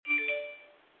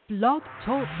Blog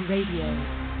Talk Radio.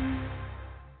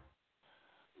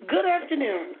 Good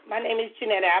afternoon. My name is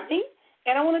Jeanette Abney,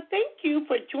 and I want to thank you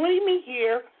for joining me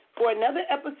here for another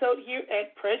episode here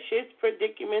at Precious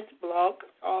Predicaments Blog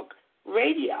Talk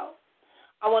Radio.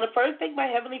 I want to first thank my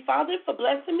Heavenly Father for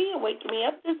blessing me and waking me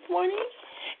up this morning.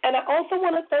 And I also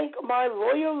want to thank my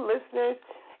loyal listeners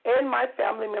and my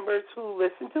family members who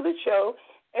listen to the show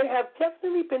and have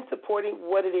definitely been supporting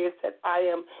what it is that I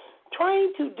am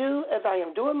trying to do, as I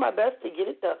am doing my best to get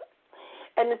it done.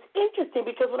 And it's interesting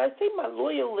because when I say my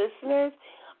loyal listeners,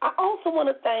 I also want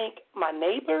to thank my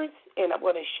neighbors, and I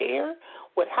want to share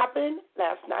what happened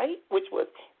last night, which was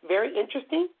very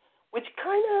interesting, which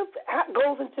kind of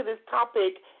goes into this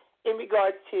topic in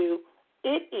regards to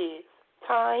it is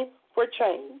time for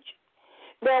change.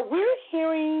 Now, we're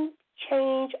hearing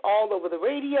change all over the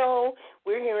radio.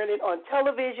 We're hearing it on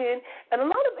television, and a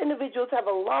lot of individuals have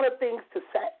a lot of things to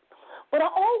say. But I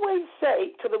always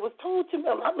say, because it was told to me,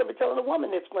 I remember telling a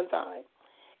woman this one time,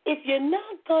 if you're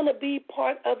not going to be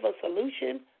part of a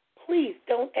solution, please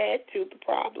don't add to the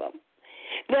problem.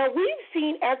 Now, we've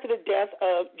seen after the death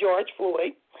of George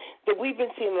Floyd that we've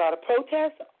been seeing a lot of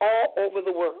protests all over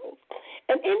the world.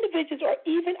 And individuals are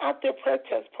even out there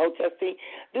protesting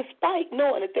despite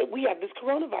knowing that we have this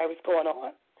coronavirus going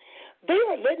on. They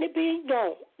are letting it be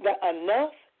known that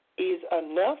enough is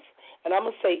enough, and I'm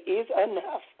going to say is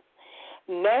enough.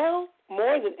 Now,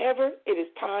 more than ever, it is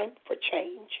time for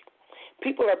change.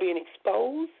 People are being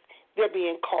exposed. They're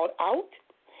being called out.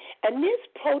 And this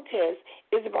protest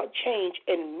is about change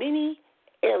in many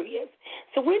areas.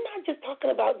 So we're not just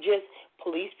talking about just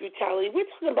police brutality. We're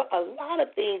talking about a lot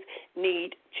of things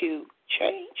need to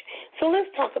change. So let's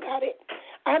talk about it.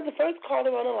 I have the first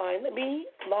caller on the line. Let me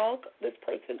log this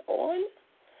person on,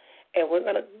 and we're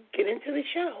going to get into the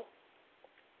show.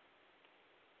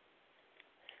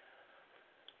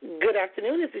 Good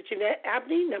afternoon. This is Jeanette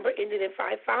Abney, number ending in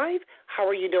 55. How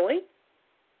are you doing?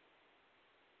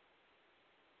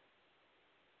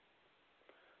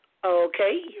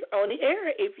 Okay, you're on the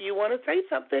air. If you want to say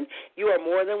something, you are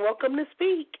more than welcome to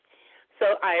speak. So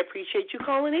I appreciate you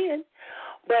calling in.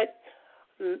 But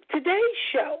today's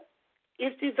show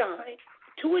is designed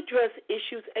to address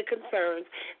issues and concerns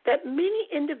that many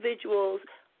individuals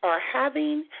are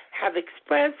having, have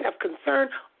expressed, have concern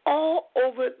all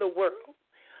over the world.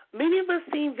 Many of us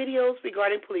seen videos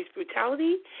regarding police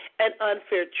brutality and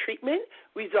unfair treatment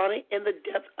resulting in the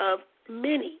death of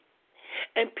many.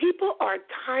 And people are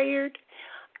tired,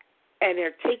 and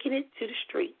they're taking it to the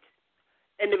streets.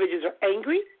 Individuals are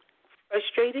angry,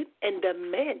 frustrated, and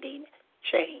demanding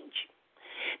change.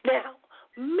 Now,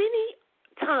 many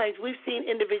times we've seen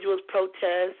individuals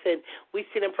protest, and we've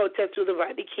seen them protest through the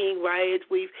Rodney King riots.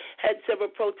 We've had several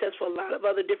protests for a lot of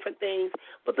other different things.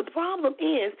 But the problem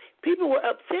is people were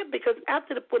upset because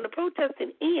when the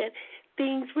protesting ended,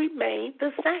 things remained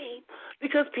the same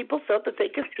because people felt that they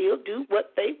could still do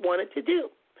what they wanted to do.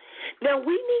 Now,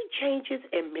 we need changes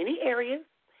in many areas,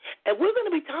 and we're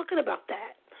going to be talking about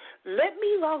that. Let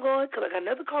me log on, because I got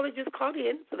another caller just called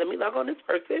in, so let me log on this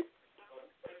person.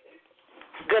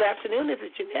 Good afternoon. This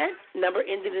is Jeanette, number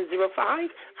ending in 05.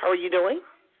 How are you doing?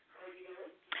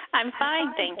 I'm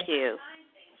fine, thank you.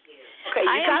 Okay,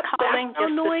 I am calling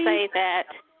just to say that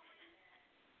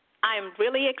I'm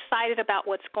really excited about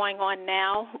what's going on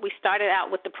now. We started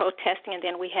out with the protesting, and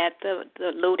then we had the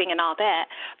looting and all that.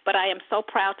 But I am so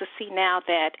proud to see now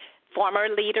that former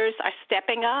leaders are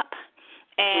stepping up,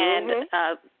 and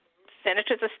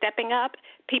senators are stepping up.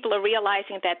 People are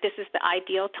realizing that this is the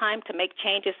ideal time to make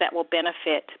changes that will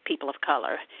benefit people of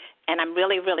color. And I'm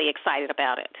really, really excited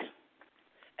about it.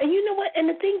 And you know what? And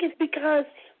the thing is, because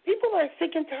people are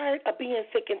sick and tired of being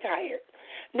sick and tired.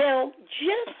 Now,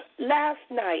 just last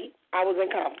night, I was in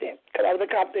Compton.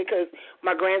 Because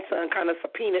my grandson kind of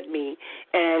subpoenaed me,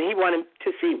 and he wanted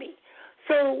to see me.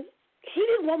 So he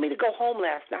didn't want me to go home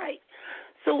last night.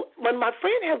 So when my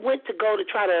friend had went to go to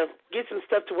try to get some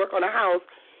stuff to work on the house,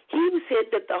 he said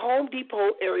that the Home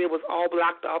Depot area was all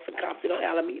blocked off in Compton on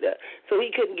Alameda, so he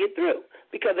couldn't get through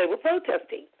because they were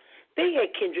protesting. They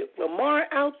had Kendrick Lamar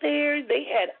out there. They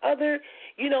had other,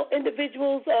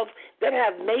 individuals that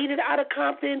have made it out of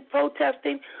Compton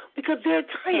protesting because they're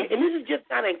tired. And this is just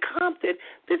not in Compton.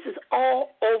 This is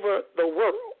all over the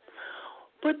world.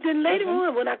 But then later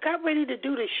on, when I got ready to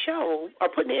do the show or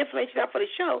putting the information out for the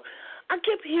show, I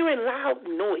kept hearing loud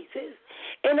noises,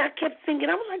 and I kept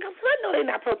thinking, I was like, I know they're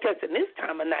not protesting this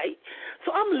time of night.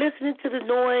 So I'm listening to the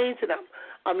noise, and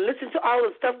I'm listening to all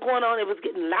the stuff going on. It was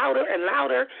getting louder and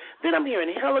louder. Then I'm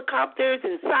hearing helicopters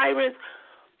and sirens.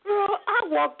 Girl,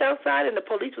 I walked outside, and the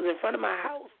police was in front of my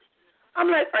house. I'm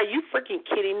like, are you freaking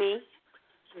kidding me?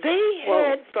 They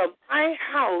had from my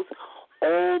house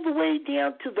all the way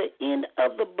down to the end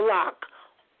of the block,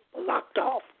 blocked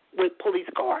off with police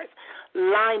cars,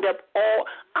 lined up all.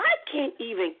 I can't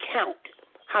even count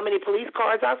how many police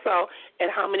cars I saw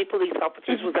and how many police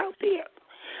officers was out there.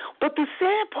 But the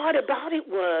sad part about it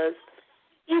was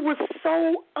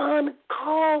so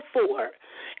uncalled for.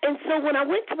 And so when I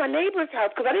went to my neighbor's house,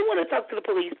 because I didn't want to talk to the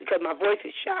police because my voice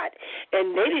is shot,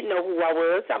 and they didn't know who I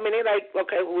was. I mean, they're like,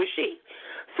 okay, who is she?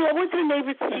 So I went to the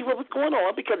neighbors to see what was going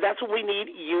on, because that's what we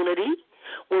need, unity,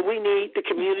 where we need the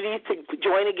communities to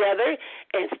join together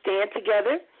and stand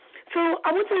together. So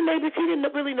I went to the neighbors. He didn't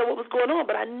really know what was going on,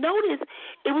 but I noticed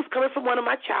it was coming from one of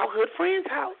my childhood friends'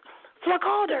 house. So I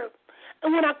called her.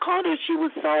 And when I called her, she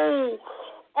was so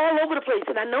all over the place.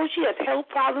 And I know she has health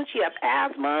problems. She has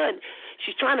asthma, and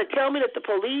she's trying to tell me that the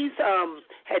police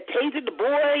had tasered the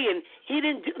boy, and he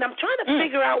didn't do. And I'm trying to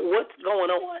figure out what's going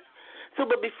on. So,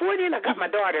 but before then, I got my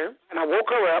daughter, and I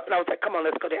woke her up, and I was like, come on,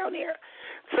 let's go down there.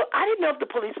 So I didn't know if the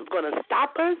police was going to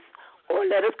stop us or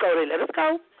let us go. They let us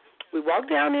go. We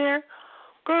walked down there.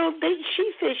 Girl,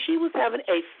 she said she was having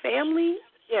a family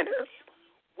dinner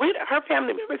with her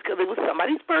family members because it was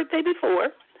somebody's birthday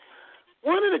before.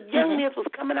 One of the young men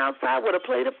was coming outside with a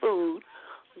plate of food.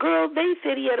 Girl, they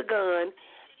said he had a gun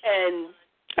and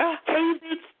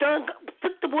tasered, stung,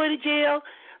 took the boy to jail.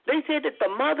 They said that the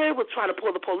mother was trying to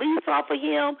pull the police off of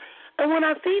him. And when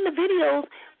I seen the videos,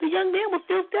 the young man was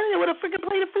still standing there with a freaking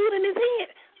plate of food in his hand.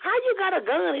 How you got a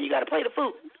gun and you got a plate of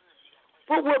food?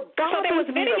 But what bothered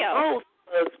me the most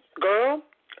was, girl,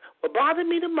 what bothered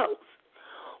me the most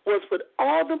was with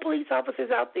all the police officers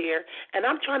out there, and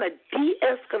I'm trying to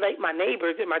de-escalate my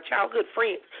neighbors and my childhood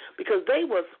friends because they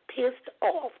was pissed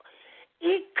off.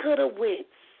 It could have went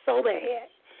so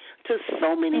bad to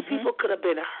so many people could have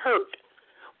been hurt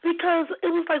because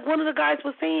it was like one of the guys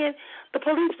was saying the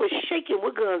police was shaking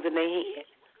with guns in their hand.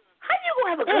 How you going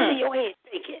to have a gun in your hand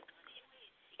shaking?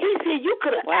 He said you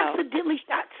could have accidentally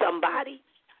shot somebody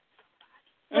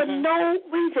for no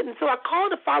reason. And so I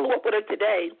called to follow up with her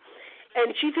today, and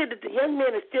she said that the young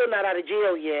man is still not out of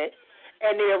jail yet,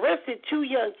 and they arrested two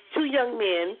young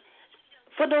men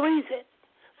for no reason.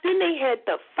 Then they had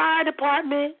the fire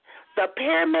department, the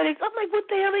paramedics. I'm like, what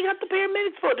the hell they got the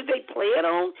paramedics for? Did they plan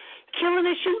on killing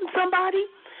and shooting somebody?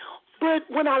 But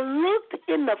when I looked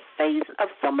in the face of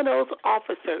some of those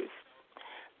officers,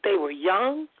 they were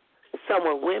young. Some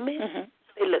were women.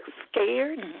 They looked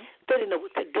scared. They didn't know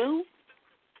what to do.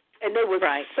 And they were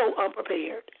so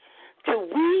unprepared. So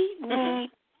we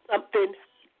need something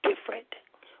different.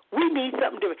 We need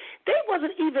something different. They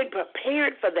wasn't even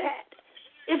prepared for that.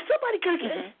 If somebody could,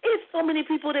 it's so many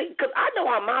people that, because I know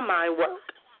how my mind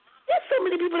works. There's so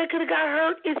many people that could have got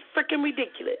hurt. It's freaking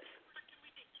ridiculous.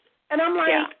 And I'm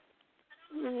like,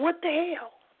 what the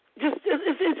hell?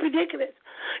 It's ridiculous.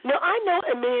 Now, I know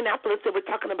in Minneapolis they were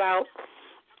talking about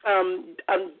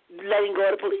letting go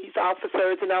of the police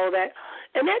officers and all of that.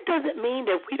 And that doesn't mean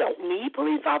that we don't need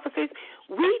police officers.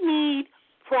 We need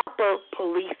proper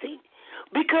policing.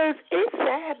 Because it's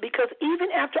sad, because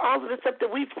even after all of the stuff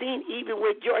that we've seen, even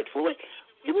with George Floyd,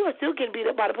 people are still getting beat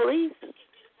up by the police.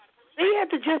 They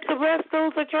had to just arrest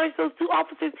those or charge those two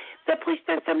officers that pushed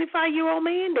that 75-year-old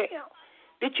man down.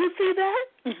 Did you see that?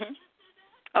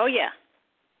 Oh, yeah.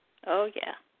 Oh,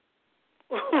 yeah.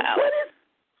 Wow.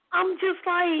 I'm just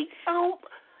like,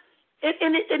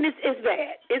 it's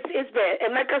bad. It's bad.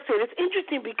 And like I said, it's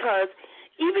interesting because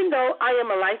even though I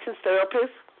am a licensed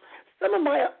therapist, some of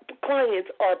my clients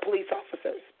are police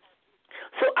officers.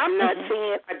 So I'm not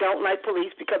saying I don't like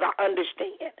police because I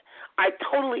understand. I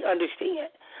totally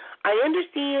understand. I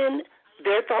understand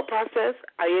their thought process.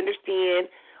 I understand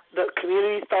the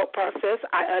community's thought process.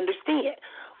 I understand.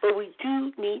 But we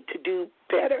do need to do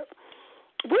better.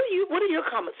 What are your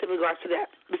comments in regards to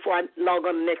that before I log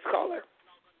on to the next caller?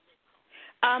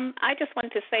 I just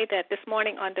wanted to say that this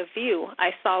morning on The View,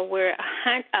 I saw where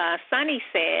Sunny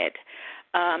said,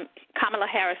 Kamala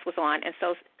Harris was on, and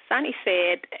so Sunny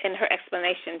said in her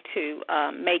explanation to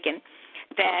Megan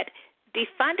that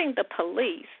defunding the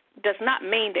police does not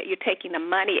mean that you're taking the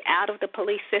money out of the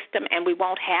police system and we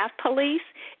won't have police.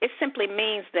 It simply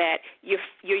means that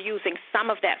you're using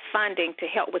some of that funding to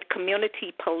help with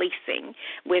community policing,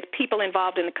 with people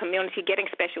involved in the community getting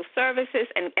special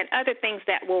services and other things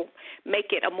that will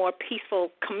make it a more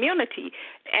peaceful community,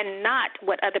 and not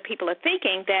what other people are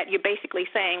thinking, that you're basically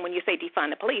saying when you say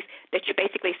defund the police, that you're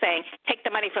basically saying take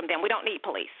the money from them. We don't need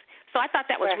police. So I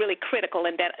thought that was really critical,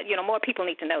 and that more people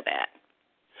need to know that.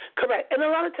 Correct. And a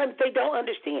lot of times they don't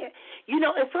understand.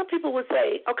 And some people would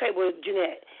say, okay, well,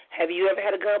 Jeanette, have you ever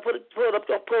had a gun pulled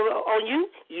on you?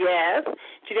 Yes.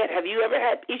 Jeanette, have you ever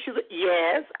had issues?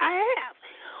 Yes, I have.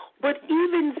 But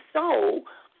even so,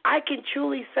 I can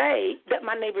truly say that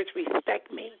my neighbors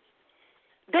respect me.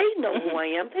 They know who I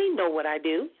am. They know what I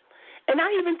do. And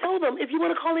I even told them, if you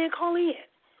want to call in, call in.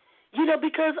 You know,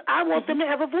 because I want them to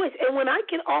have a voice. And when I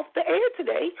get off the air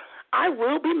today, I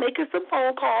will be making some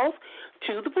phone calls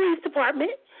to the police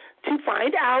department to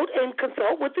find out and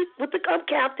consult with the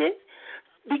captain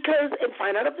and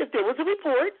find out if there was a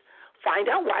report, find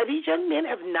out why these young men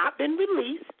have not been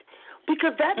released,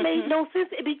 because that made no sense,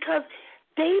 because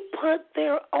they put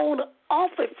their own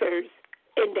officers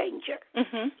in danger.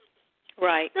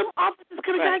 Right. Some officers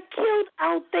could have got killed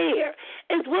out there,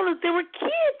 as well as there were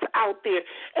kids out there.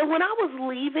 And when I was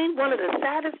leaving, one of the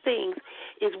saddest things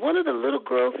is one of the little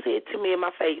girls said to me in my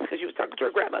face, because she was talking to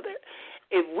her grandmother,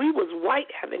 if we was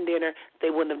white having dinner, they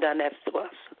wouldn't have done that to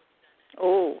us.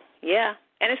 Oh, yeah,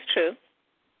 and it's true.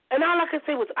 And all I could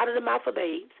say was out of the mouth of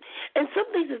babes. And some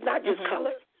things is not just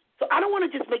color. So I don't want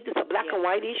to just make this a black and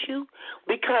white issue,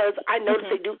 because I notice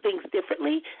they do things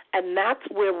differently, and that's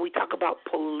where we talk about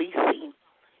policing.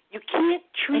 You can't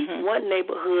treat one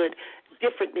neighborhood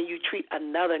different than you treat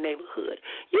another neighborhood.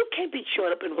 You can't be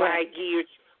showing up in riot gear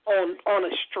on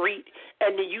a street,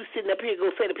 and then you sitting up here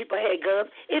going to say that people had guns.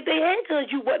 If they had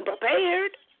guns, you wasn't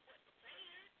prepared.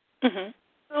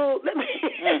 So let me,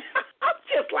 I'm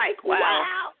just like,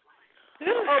 wow.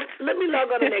 Let me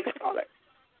log on the next caller.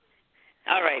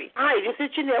 All righty. Hi, this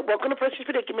is Jeanette. Welcome to Precious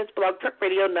Predicaments, Blog Talk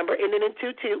Radio, number ending in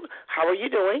 22. How are you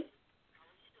doing?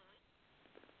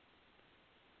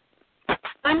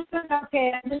 I'm doing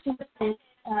okay. I'm just listening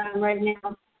right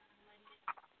now.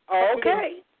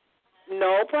 Okay.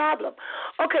 No problem.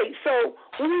 Okay, so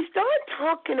when we start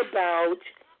talking about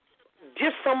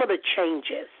just some of the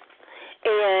changes,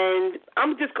 and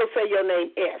I'm just going to say your name,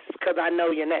 S, because I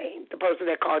know your name, the person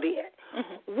that called in.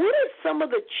 What are some of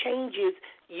the changes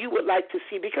you would like to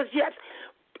see? Because, yes,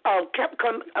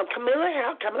 Kamala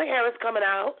Harris coming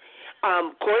out.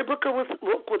 Cory Booker was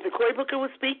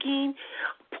speaking.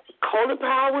 Colin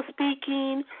Powell was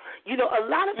speaking. You know, a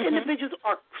lot of individuals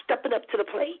are stepping up to the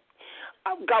plate.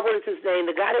 God, what is his name?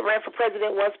 The guy that ran for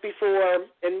president once before,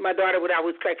 and my daughter, when I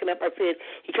was cracking up, I said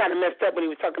he kind of messed up when he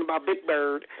was talking about Big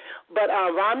Bird. But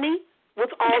Romney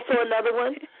was also another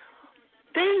one.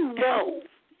 They know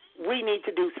we need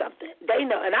to do something. They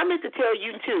know. And I meant to tell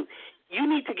you, too, you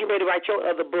need to get ready to write your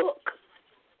other book.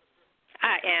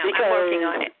 I am. I'm working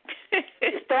on it.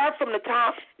 Start from the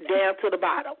top down to the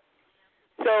bottom.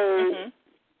 So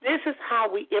this is how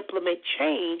we implement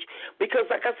change, because,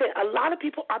 like I said, a lot of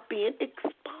people are being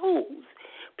exposed.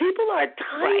 People are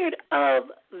tired of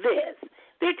this.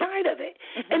 They're tired of it.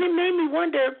 And it made me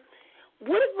wonder,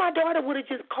 what if my daughter would have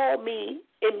just called me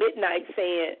at midnight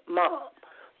saying, Mom,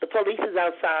 the police is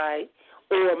outside,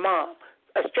 or Mom,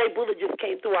 a stray bullet just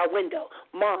came through our window,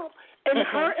 Mom. And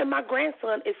her and my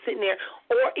grandson is sitting there.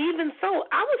 Or even so,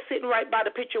 I was sitting right by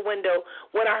the picture window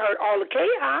when I heard all the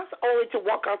chaos, only to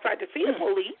walk outside to see the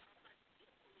police.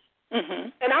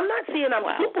 And I'm not saying I'm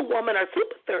superwoman or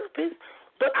super therapist,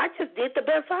 but I just did the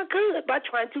best I could by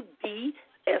trying to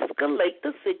de-escalate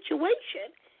the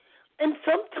situation. And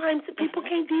sometimes people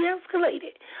can't de-escalate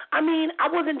it. I mean, I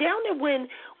wasn't down there when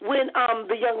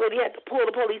the young lady had to pull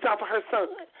the police off of her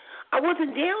son. I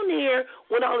wasn't down there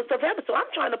when all this stuff happened. So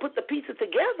I'm trying to put the pieces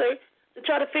together to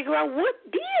try to figure out what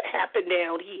did happen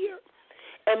down here,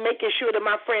 and making sure that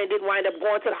my friend didn't wind up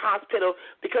going to the hospital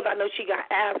because I know she got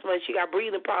asthma and she got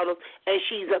breathing problems and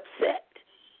she's upset.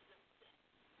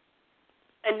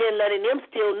 And then letting them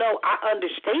still know I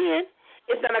understand.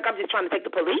 It's not like I'm just trying to take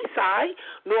the police side,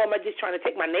 nor am I just trying to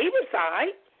take my neighbor's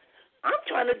side. I'm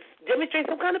trying to demonstrate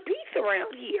some kind of peace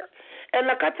around here. And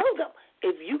like I told them,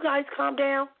 if you guys calm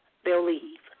down, they'll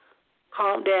leave.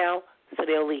 Calm down, so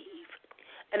they'll leave.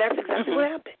 And that's exactly what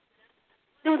happened.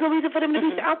 There was no reason for them to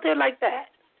be out there like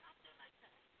that.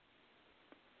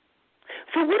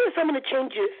 So what are some of the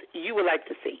changes you would like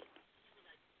to see?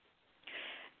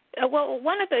 Well,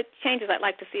 one of the changes I'd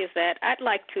like to see is that I'd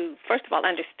like to, first of all,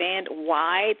 understand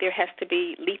why there has to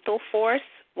be lethal force,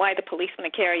 why the policemen are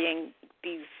carrying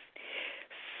these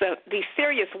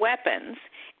serious weapons,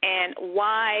 and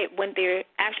why when they're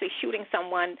actually shooting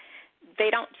someone, they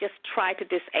don't just try to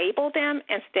disable them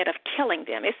instead of killing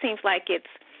them. It seems like it's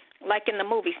like in the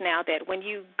movies now that when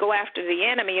you go after the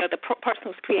enemy or the person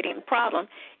who's creating the problem,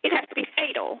 it has to be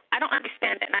fatal. I don't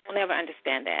understand that, and I will never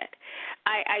understand that.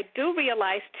 I do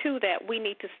realize, too, that we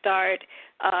need to start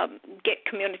get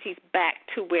communities back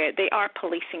to where they are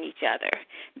policing each other.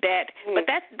 But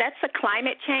that's a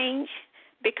climate change,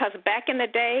 because back in the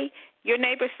day, your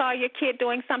neighbor saw your kid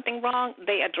doing something wrong,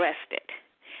 they addressed it.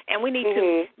 And we need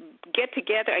to get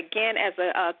together again as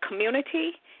a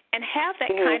community and have that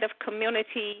kind of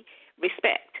community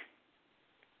respect.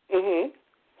 Mhm.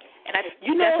 And that's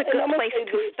a good place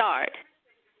to start.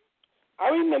 I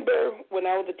remember when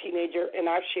I was a teenager, and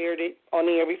I've shared it on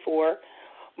the air before,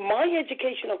 my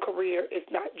educational career is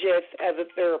not just as a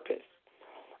therapist.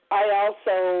 I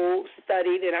also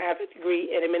studied, and I have a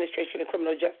degree in administration and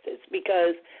criminal justice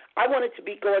because I wanted to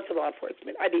go into law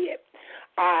enforcement. I did.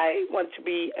 I wanted to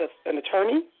be an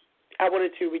attorney. I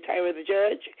wanted to retire as a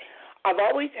judge. I've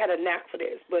always had a knack for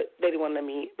this, but they didn't want to let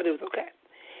me, but it was okay.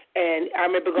 And I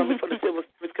remember going before the Civil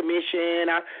Service Commission.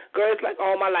 Girls, like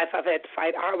all my life, I've had to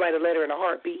fight. I'll write a letter in a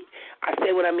heartbeat. I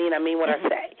say what I mean what I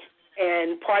say.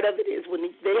 And part of it is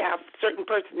when they have certain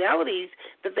personalities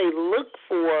that they look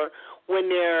for when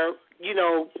they're,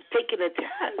 taking a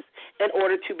test in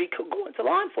order to go into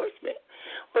law enforcement.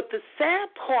 But the sad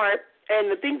part,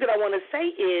 and the thing that I want to say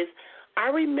is, I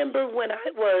remember when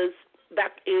I was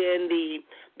back in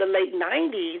the late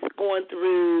 90s going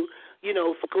through,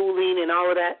 schooling and all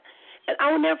of that. And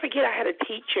I will never forget I had a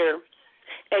teacher,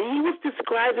 and he was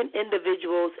describing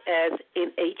individuals as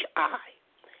NHI.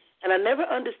 And I never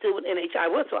understood what NHI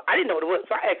was, so I didn't know what it was.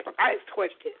 So I asked the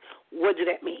question, what did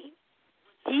that mean?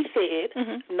 He said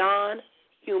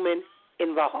non-human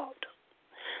involved.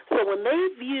 So when they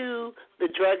view the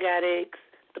drug addicts,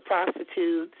 the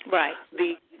prostitutes, right,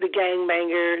 the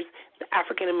gangbangers, the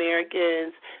African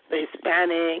Americans, the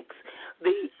Hispanics,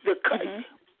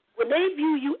 when they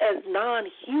view you as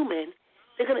non-human,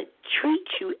 they're going to treat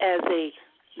you as a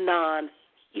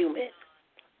non-human.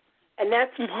 And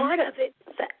that's part of it.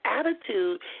 The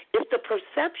attitude is the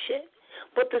perception.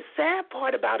 But the sad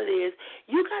part about it is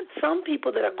you got some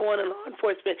people that are going to law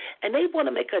enforcement, and they want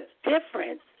to make a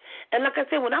difference. And like I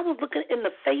said, when I was looking in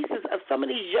the faces of some of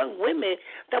these young women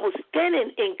that was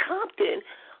standing in Compton,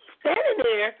 standing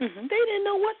there, they didn't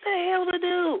know what the hell to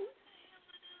do.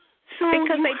 So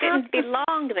because they didn't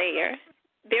belong there.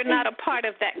 They're not a part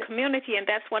of that community, and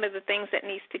that's one of the things that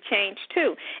needs to change,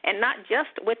 too. And not just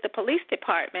with the police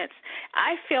departments.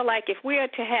 I feel like if we are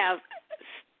to have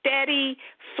steady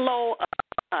flow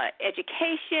of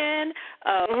education,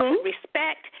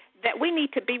 respect, that we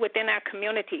need to be within our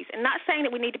communities. And not saying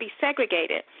that we need to be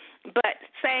segregated, but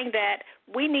saying that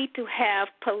we need to have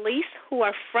police who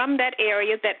are from that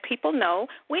area that people know.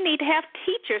 We need to have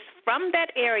teachers from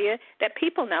that area that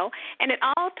people know. And it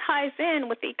all ties in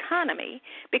with the economy,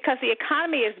 because the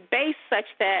economy is based such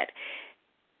that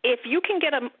if you can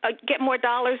get more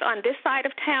dollars on this side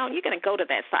of town, you're going to go to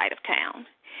that side of town.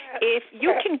 If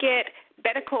you can get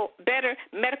better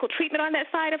medical treatment on that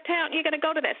side of town, you're going to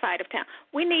go to that side of town.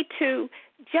 We need to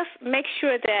just make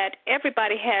sure that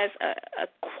everybody has a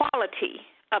quality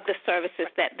of the services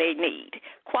that they need,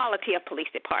 quality of police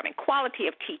department, quality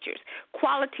of teachers,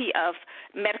 quality of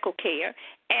medical care.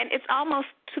 And it's almost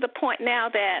to the point now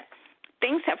that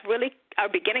things are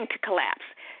beginning to collapse.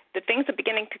 The things are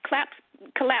beginning to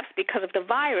collapse because of the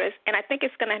virus, and I think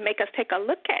it's going to make us take a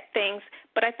look at things,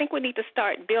 but I think we need to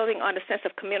start building on a sense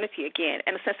of community again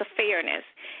and a sense of fairness,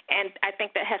 and I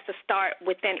think that has to start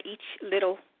within each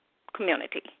little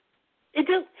community. It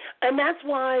does, and that's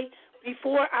why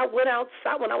before I went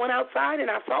outside, when I went outside and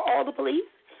I saw all the police,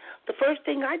 the first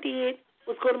thing I did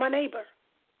was go to my neighbor.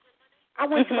 I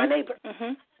went to my neighbor.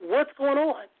 What's going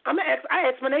on? I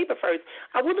asked my neighbor first.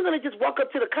 I wasn't going to just walk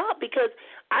up to the cop because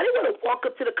I didn't want to walk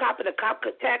up to the cop and the cop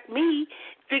could attack me,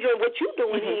 figuring what you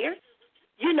doing here,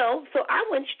 So I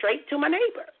went straight to my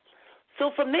neighbor.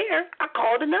 So from there, I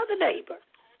called another neighbor.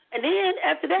 And then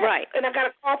after that, and I got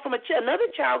a call from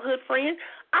another childhood friend,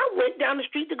 I went down the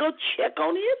street to go check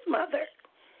on his mother,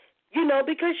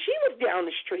 because she was down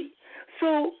the street.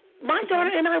 So my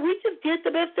daughter and I, we just did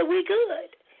the best that we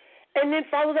could. And then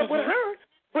followed up with her.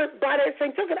 But by that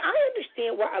same token, I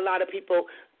understand why a lot of people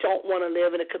don't want to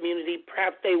live in a community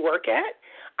perhaps they work at.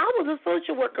 I was a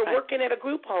social worker working at a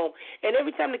group home, and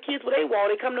every time the kids were AWOL,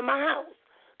 they come to my house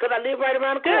because I live right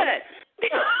around the corner.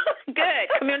 Good.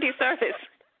 Community service.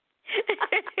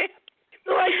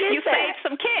 So I get you saved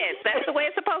some kids. That's the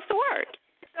way it's supposed to work.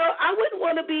 So I wouldn't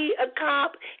want to be a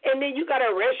cop, and then you got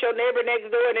to arrest your neighbor next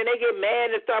door, and then they get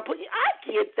mad and start putting. I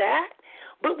get that.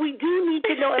 But we do need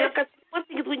to know, and like I said, one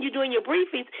thing is when you're doing your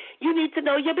briefings, you need to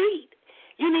know your beat.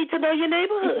 You need to know your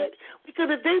neighborhood. Because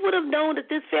if they would have known that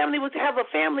this family would have a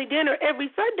family dinner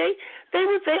every Sunday, they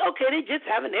would say, okay, they're just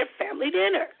having their family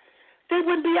dinner. They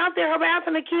wouldn't be out there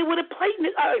harassing a kid with a plate in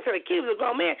his the kid was a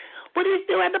grown man, but he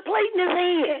still had the plate in his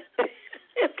hand.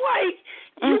 It's like,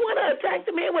 you want to attack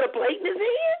the man with a plate in his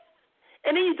hand?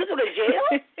 And then you took him to jail?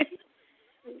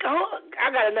 I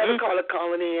got another caller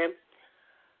calling in.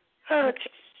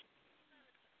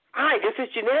 Hi, this is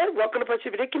Jeanette. Welcome to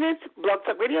Precious Predicaments, Blog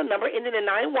Talk Radio, number ending in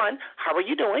 91. How are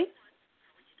you doing?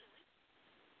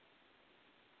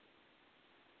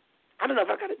 I don't know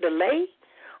if I got a delay,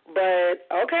 but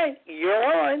okay, you're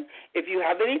on. If you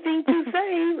have anything to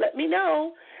say, let me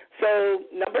know. So,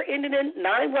 number ending in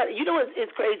 91. You know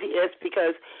it's crazy, is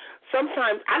because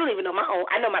sometimes I don't even know my own.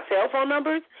 I know my cell phone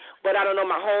numbers, but I don't know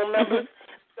my home numbers.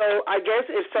 So I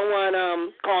guess if someone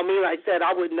called me like that,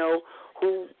 I wouldn't know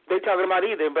who they're talking about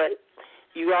either. But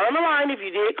you are on the line if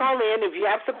you did call in, if you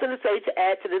have something to say to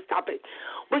add to this topic.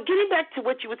 But getting back to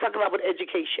what you were talking about with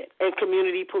education and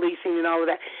community policing and all of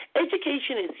that,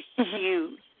 education is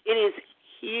huge. It is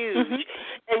huge.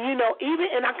 And, you know,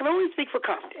 and I can only speak for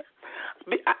Compton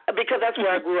because that's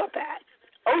where I grew up at.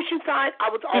 Oceanside, I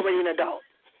was already an adult.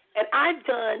 And I've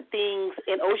done things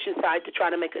in Oceanside to try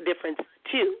to make a difference,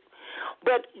 too.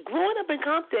 But growing up in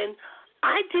Compton,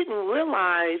 I didn't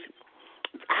realize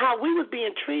how we was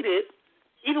being treated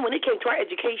even when it came to our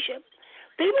education.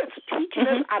 They were teaching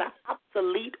us out of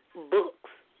obsolete books.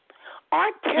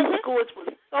 Our test scores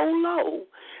were so low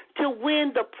to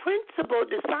when the principal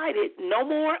decided no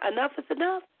more, enough is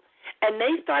enough, and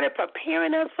they started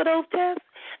preparing us for those tests,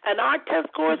 and our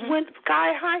test scores went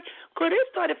sky high, because they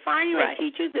started firing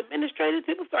teachers, administrators,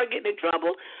 people started getting in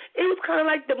trouble. It was kind of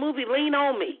like the movie Lean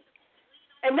On Me.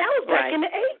 And that was back in the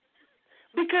 80s,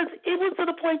 because it was to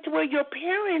the point to where your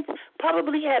parents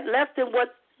probably had less than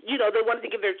what, you know, they wanted to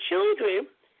give their children,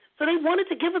 so they wanted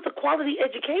to give us a quality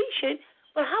education,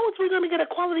 but how was we going to get a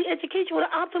quality education with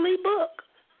an obsolete book?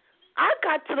 I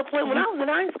got to the point when I was in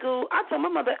high school, I told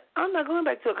my mother, I'm not going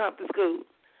back to a Compton school.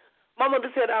 My mother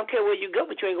said, I don't care where you go,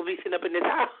 but you ain't going to be sitting up in this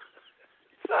house.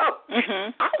 So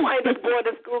I wound up going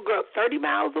to school, girl, 30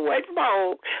 miles away from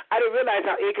home. I didn't realize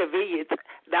how inconvenient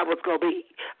that was going to be.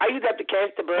 I used to have to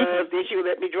catch the bus, then she would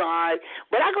let me drive.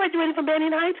 But I graduated from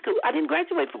Banning High School. I didn't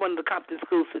graduate from one of the Compton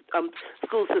school systems.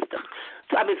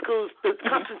 Compton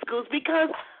schools, because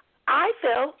I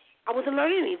felt I wasn't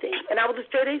learning anything, and I was a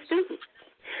straight-A student.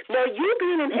 Now, you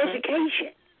being in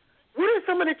education, what are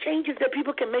some of the changes that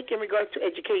people can make in regards to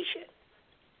education?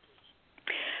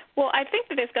 Well, I think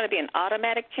that there's going to be an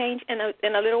automatic change in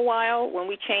a little while when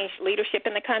we change leadership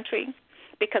in the country,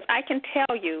 because I can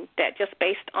tell you that just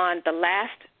based on the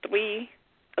last 3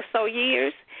 or so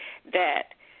years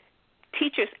that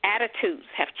teachers' attitudes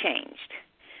have changed,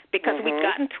 because we've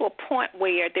gotten to a point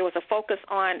where there was a focus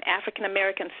on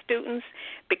African-American students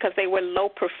because they were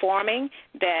low-performing,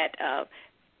 that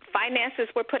finances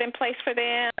were put in place for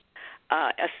them,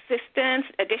 assistance,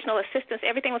 additional assistance,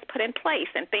 everything was put in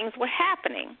place, and things were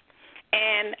happening.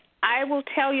 And I will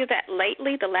tell you that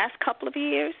lately, the last couple of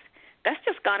years, that's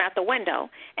just gone out the window.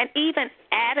 And even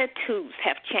attitudes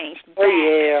have changed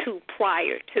back to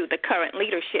prior to the current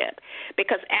leadership,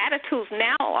 because attitudes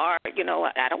now are, you know,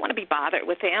 I don't want to be bothered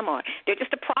with them, or they're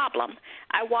just a problem.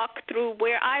 I walk through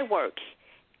where I work,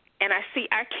 and I see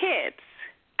our kids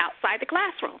outside the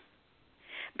classroom.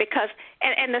 Because,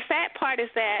 and the sad part is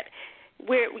that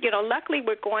luckily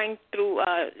we're going through,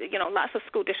 lots of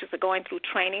school districts are going through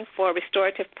training for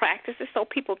restorative practices, so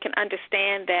people can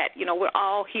understand that, you know, we're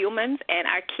all humans and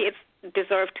our kids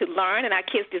deserve to learn and our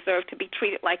kids deserve to be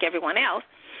treated like everyone else.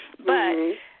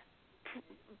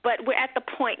 But we're at the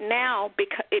point now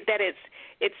that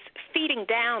it's feeding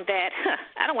down that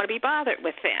I don't want to be bothered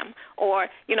with them, or,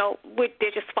 you know,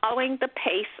 they're just following the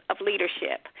pace of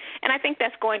leadership. And I think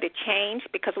that's going to change,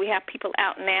 because we have people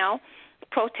out now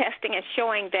protesting and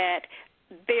showing that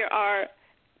there are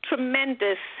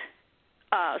tremendous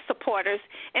supporters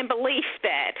and belief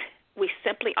that we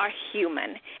simply are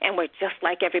human and we're just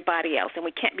like everybody else and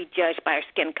we can't be judged by our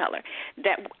skin color.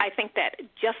 That I think that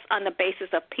just on the basis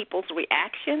of people's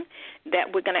reaction,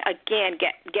 that we're going to, again,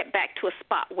 get back to a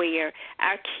spot where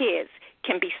our kids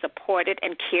can be supported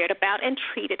and cared about and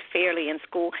treated fairly in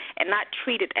school, and not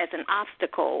treated as an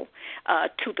obstacle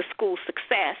to the school's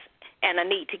success and a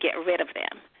need to get rid of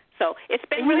them. So it's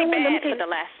been really bad for the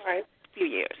last few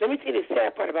years. Let me tell you the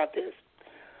sad part about this.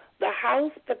 The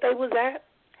house that they was at,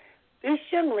 this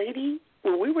young lady,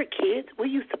 when we were kids, we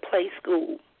used to play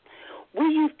school. We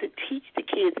used to teach the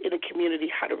kids in the community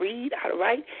how to read, how to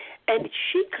write, and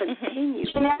she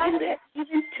continues to do that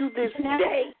even to this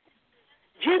day.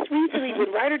 Just recently,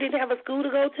 when Ryder didn't have a school to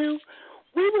go to,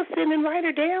 we were sending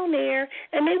Ryder down there,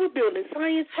 and they were building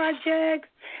science projects.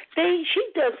 She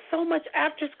does so much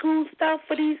after-school stuff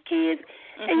for these kids,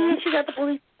 and then she got the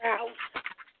police house.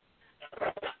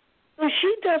 So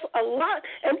she does a lot.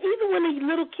 And even when the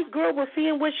little girl was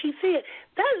seeing what she said,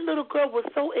 that little girl was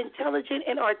so intelligent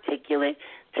and articulate,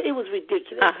 it was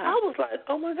ridiculous. I was like,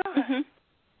 oh, my God.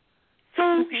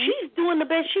 So she's doing the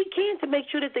best she can to make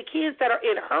sure that the kids that are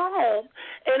in her home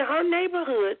and her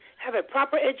neighborhood have a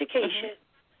proper education.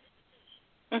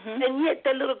 And yet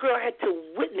that little girl had to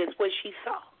witness what she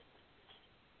saw.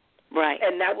 Right.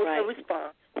 And that was her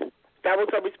response. That was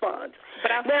her response.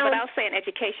 But I'll say in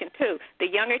education, too, the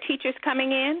younger teachers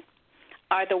coming in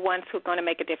are the ones who are going to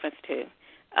make a difference, too.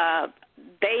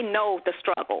 They know the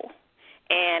struggle.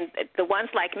 And the ones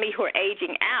like me who are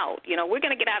aging out, we're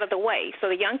going to get out of the way so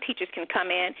the young teachers can come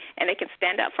in and they can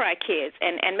stand up for our kids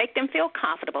and make them feel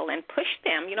comfortable and push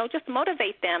them, just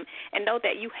motivate them and know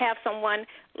that you have someone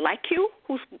like you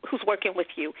who's working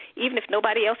with you. Even if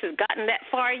nobody else has gotten that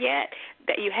far yet,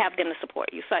 that you have them to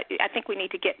support you. So I think we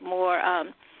need to get more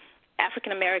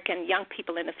African-American young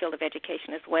people in the field of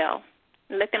education as well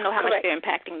and let them know how much they're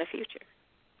impacting the future.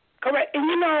 Correct.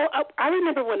 And, I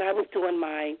remember when I was doing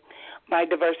my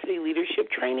diversity leadership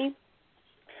training,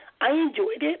 I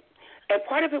enjoyed it, and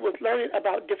part of it was learning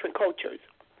about different cultures.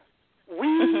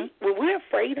 When we're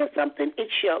afraid of something, it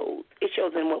shows. It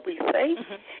shows in what we say.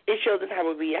 It shows in how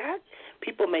we react.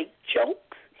 People make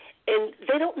jokes, and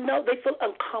they don't know. They feel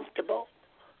uncomfortable.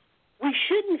 We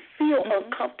shouldn't feel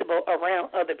uncomfortable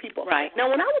around other people. Right. Now,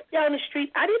 when I was down the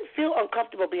street, I didn't feel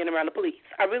uncomfortable being around the police.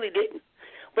 I really didn't.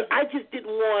 But I just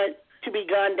didn't want to be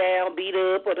gunned down, beat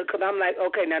up, because I'm like,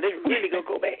 okay, now this is really going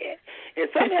to go bad. If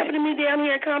something happened to me down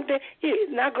here in Compton, it's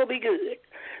not going to be good.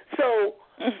 So,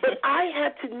 but I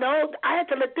had to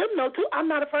let them know, too,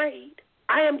 I'm not afraid.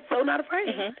 I am so not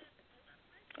afraid.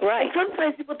 Right. And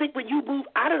sometimes people think when you move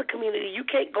out of the community, you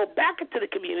can't go back into the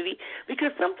community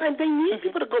because sometimes they need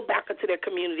people to go back into their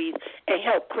communities and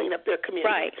help clean up their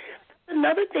community. Right.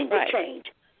 Another thing to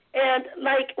change. And,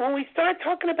 like, when we start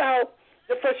talking about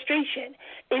the frustration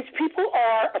is people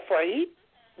are afraid,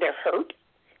 they're hurt,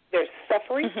 they're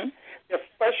suffering, they're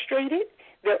frustrated,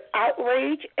 they're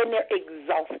outraged, and they're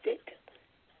exhausted.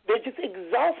 They're just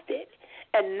exhausted.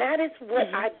 And that is what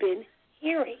I've been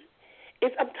hearing.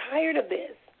 I'm tired of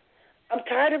this. I'm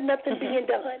tired of nothing being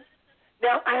done.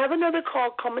 Now, I have another call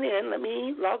coming in. Let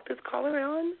me log this caller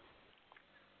on.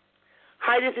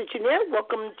 Hi, this is Jeanette.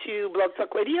 Welcome to Blog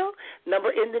Talk Radio,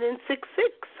 number ending in 66.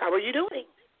 How are you doing?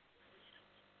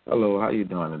 Hello, how you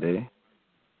doing today?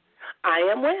 I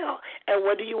am well. And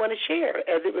what do you want to share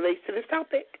as it relates to this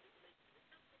topic?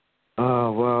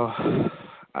 Well,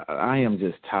 I am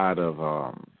just tired of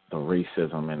the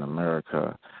racism in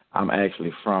America. I'm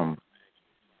actually from,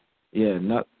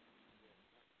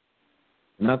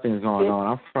 nothing's going on.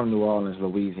 I'm from New Orleans,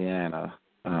 Louisiana,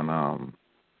 and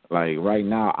like right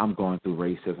now I'm going through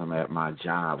racism at my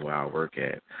job where I work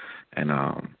at, and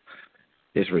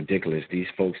it's ridiculous. These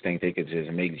folks think they could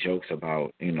just make jokes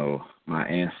about, my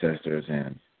ancestors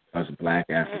and us black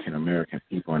African-American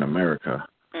people in America.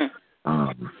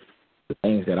 The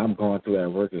things that I'm going through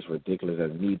at work is ridiculous,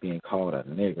 as me being called a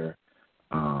nigger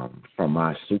from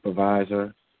my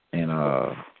supervisor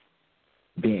and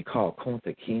being called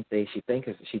Kunta Kinte. She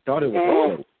thought it was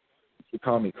a joke. She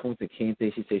called me Kunta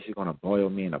Kinte. She said she's going to boil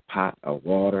me in a pot of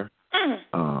water.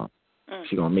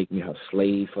 She's going to make me her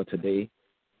slave for today.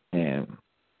 And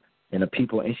the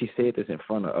people, and she said this in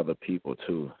front of other people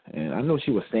too. And I know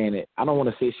she was saying it. I don't want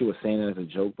to say she was saying it as a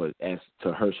joke, but as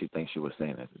to her, she thinks she was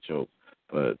saying it as a joke.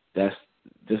 But this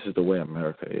is the way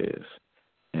America is.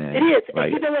 And it is.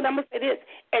 Like, and you know what, I'm going to say this.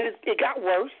 And it got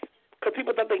worse because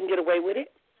people thought they can get away with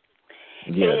it.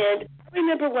 Yes. And I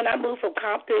remember when I moved from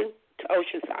Compton to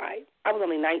Oceanside, I was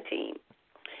only 19.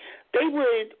 They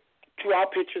would draw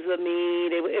pictures of me.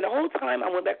 And the whole time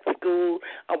I went back to school,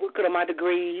 I worked on my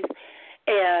degrees.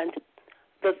 And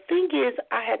the thing is,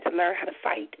 I had to learn how to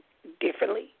fight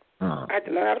differently. I had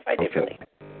to learn how to fight differently.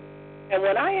 And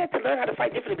when I had to learn how to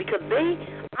fight differently, because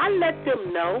I let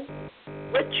them know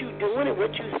what you doing and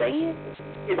what you saying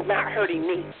is not hurting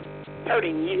me, it's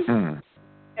hurting you. And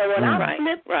when I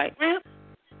flipped the script,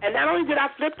 and not only did I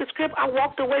flip the script, I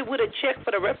walked away with a check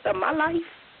for the rest of my life.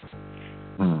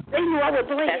 They knew I was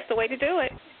doing it. That's the way to do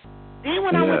it. Then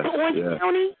when I went to Orange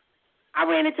County, I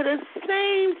ran into the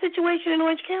same situation in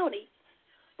Orange County.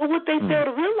 But what they failed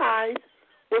to realize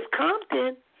was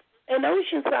Compton and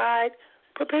Oceanside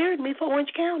prepared me for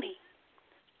Orange County.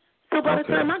 So by the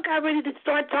time I got ready to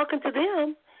start talking to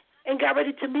them and got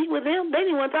ready to meet with them, they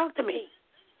didn't want to talk to me.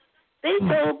 They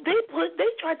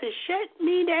tried to shut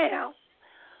me down,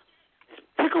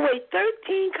 took away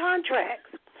 13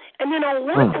 contracts, and then on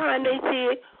one time they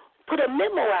said, put a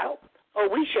memo out. Oh,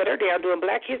 we shut her down during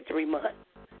Black History Month.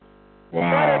 Wow.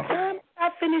 By the time I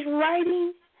finished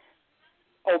writing,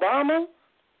 Obama,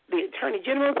 the Attorney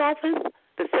General's office,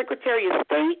 the Secretary of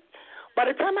State, by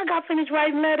the time I got finished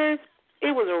writing letters,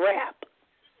 it was a wrap.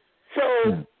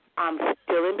 So I'm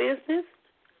still in business.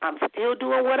 I'm still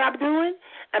doing what I'm doing.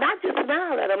 And I just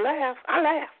smile at them, laugh. I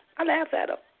laugh at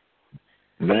them.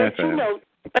 Laugh at them.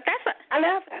 But I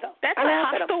laugh at them. That's a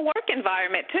hostile work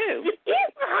environment, too. It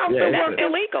is a hostile work. That's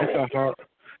illegal.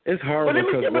 It's horrible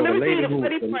because let me tell you the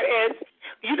funny who... part is,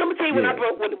 let me tell you when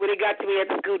they got to me at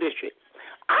the school district.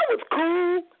 I was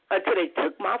cool until they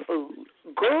took my food.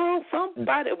 Girl,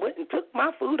 somebody went and took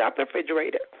my food out the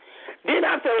refrigerator. Then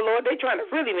I said, Lord, they trying to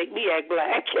really make me act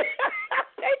black.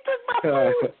 They took my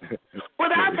food. But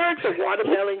I've heard the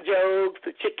watermelon jokes,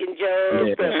 the chicken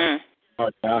jokes.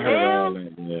 I heard all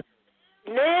that, yeah.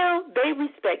 Now they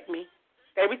respect me.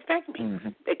 They respect me.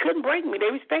 They couldn't break me. They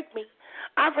respect me.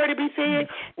 I've heard it be said,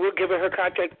 we'll give her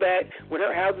contract back. When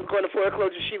her house is going to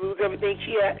foreclosure, she lose everything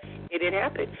she had. It didn't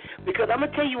happen. Because I'm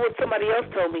going to tell you what somebody else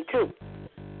told me, too.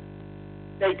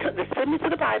 They sent me to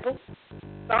the Bible,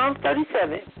 Psalm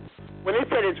 37, when it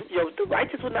said, the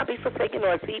righteous will not be forsaken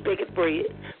or a seed beggeth bread.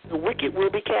 The wicked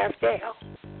will be cast down.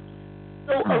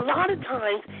 So a lot of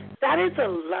times, that is a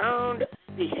learned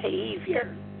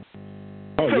behavior.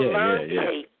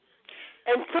 Behavior.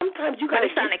 And sometimes you got to.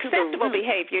 But it's unacceptable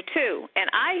behavior too. And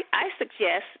I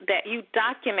suggest that you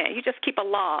document. You just keep a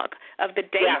log of the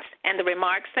dates and the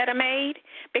remarks that are made,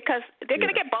 because they're going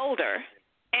to get bolder,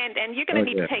 and you're going to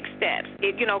need to take steps.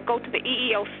 Go to the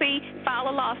EEOC, file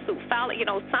a lawsuit.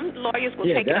 Some lawyers will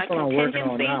take it on contingency. Yeah, that's what I'm working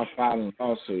on now, filing a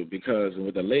lawsuit, because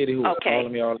with the lady who was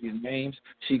calling me all these names,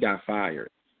 she got fired.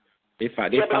 They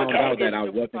found out that I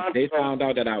wasn't. They found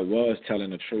out that I was telling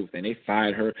the truth, and they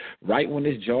fired her right when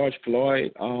this George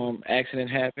Floyd accident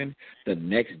happened. The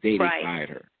next day they fired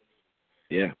her.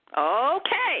 Yeah.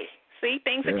 Okay. See,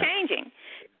 things are changing.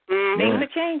 Things are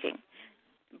changing.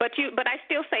 But I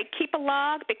still say keep a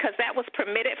log, because that was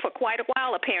permitted for quite a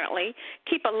while apparently.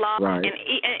 Keep a log, and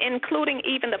including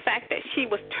even the fact that she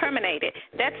was terminated.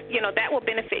 That's that will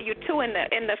benefit you too in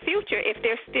the future if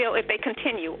they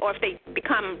continue or if they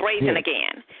become brazen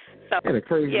again. So the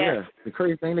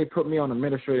crazy thing, they put me on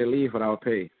administrative leave without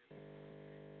pay.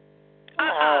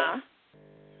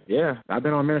 Yeah, I've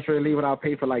been on administrative leave without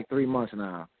pay for like 3 months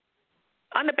now.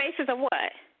 On the basis of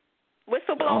what?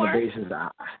 Whistleblower? On the basis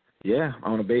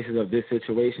on the basis of this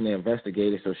situation, they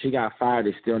investigated. So she got fired.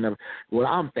 They still never. What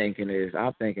I'm thinking they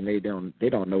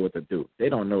don't know what to do. They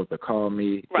don't know what to call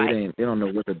me. Right. They don't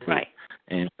know what to do. Right.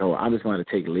 And so I'm just going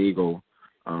to take legal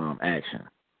action.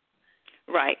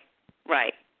 Right.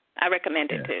 Right. I recommend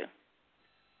it too.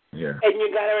 Yeah. And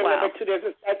you got to remember too, there's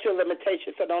a statute of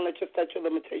limitations, so don't let your statute of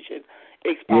limitations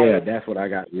expire. Yeah, that's what I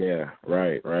got. Yeah.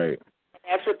 Right.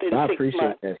 That's within 6 months. I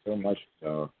appreciate that so much.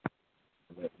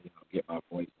 Let me get my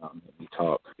voice out and let me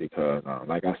talk, because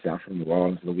like I said, I'm from New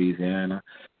Orleans, Louisiana,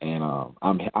 and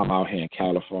I'm out here in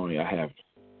California.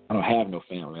 I don't have no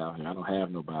family out here. I don't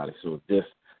have nobody. So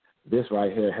this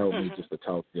right here helped me just to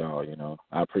talk to y'all.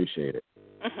 I appreciate it.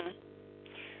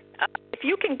 If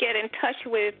you can get in touch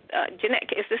with Jeanette,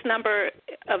 is this number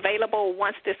available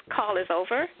once this call is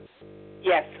over?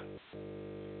 Yes.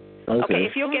 Okay.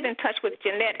 If you'll get in touch with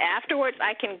Jeanette afterwards,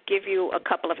 I can give you a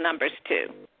couple of numbers too.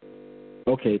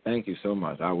 Okay, thank you so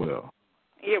much. I will.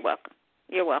 You're welcome.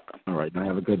 All right, now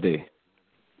have a good day.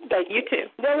 Thank you too.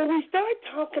 Now, when we start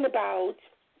talking about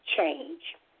change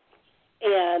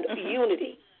and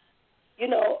unity,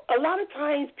 a lot of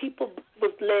times people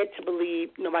was led to believe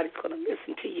nobody's going to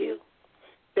listen to you.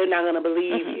 They're not going to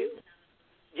believe you.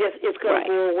 It's going to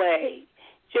go away.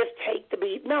 Just take the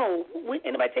beat. No, ain't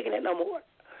nobody taking it no more.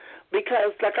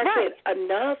 Because, like I said,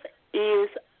 enough is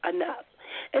enough.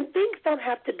 And things don't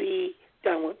have to be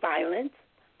done with violence.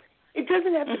 It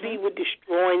doesn't have to be with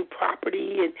destroying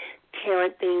property and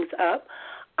tearing things up.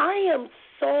 I am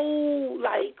so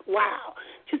wow,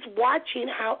 just watching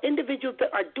how individuals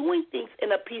that are doing things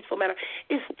in a peaceful manner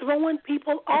is throwing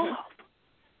people off.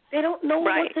 They don't know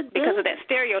what to do. Because of that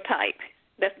stereotype.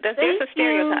 There's a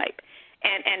stereotype.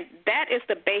 And that is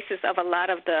the basis of a lot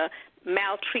of the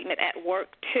maltreatment at work,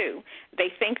 too.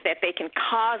 They think that they can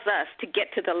cause us to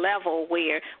get to the level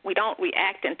where we don't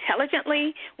react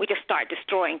intelligently. We just start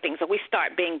destroying things, or we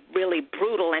start being really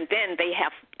brutal, and then they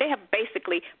have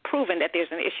basically proven that there's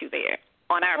an issue there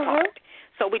on our part.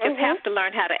 So we just have to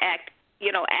learn how to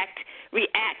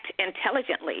react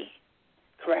intelligently.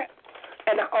 Correct.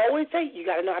 And I always say you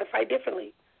got to know how to fight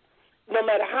differently. No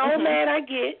matter how mad I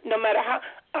get, no matter how,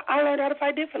 I learned how to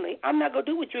fight differently. I'm not going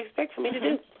to do what you expect for me to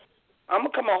do. I'm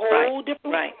going to come a whole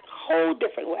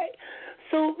different way.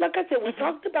 So, like I said, we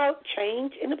talked about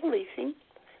change in the policing,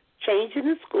 change in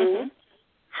the school,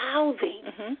 housing.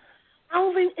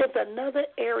 Housing is another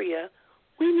area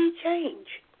we need change.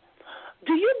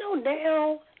 Do you know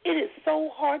now it is so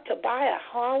hard to buy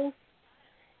a house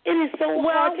It is so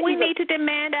hard to we need to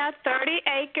demand our 30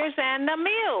 acres and a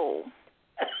mule.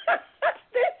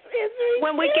 This is ridiculous.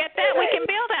 When we get that, we can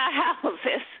build our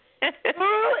houses.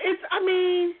 Well,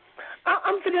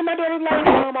 I'm sitting in my daughter's like,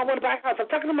 Mom, I want to buy a house. I'm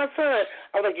talking to my son.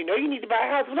 I was like, you need to buy a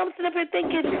house. When I'm sitting up here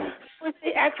thinking, when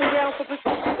they ask me down for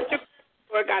percentage,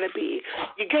 where it got to be.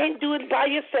 You can't do it by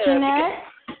yourself. Jeanette?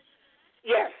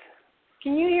 Yes.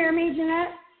 Can you hear me,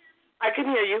 Jeanette? I can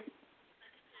hear you.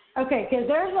 Okay, because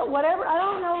there's whatever, I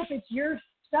don't know if it's your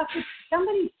stuff, if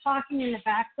somebody's talking in the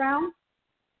background.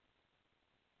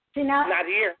 See, now, not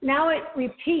here. Now it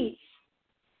repeats.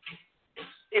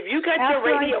 If you got After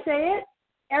your radio. I say it,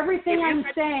 everything I'm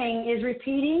saying is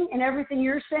repeating, and everything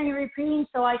you're saying is repeating,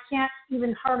 so I can't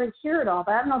even hardly hear it all.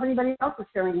 But I don't know if anybody else is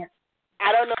hearing it.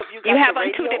 I don't know if you got you have the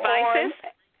on two devices?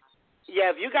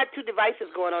 Yeah, if you got two devices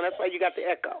going on, that's why you got the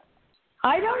echo.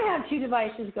 I don't have two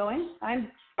devices going. I'm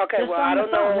okay. just Well, on I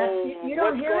don't the phone. know you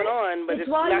don't what's hear going it? on, but it's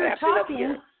it's while not you're acting up talking.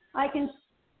 here.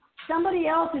 Somebody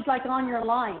else is like on your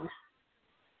line.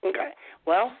 Okay.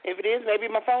 Well, if it is, maybe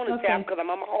my phone is okay. tapped because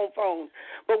I'm on my home phone.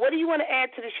 But what do you want to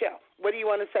add to the show? What do you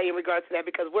want to say in regards to that?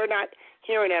 Because we're not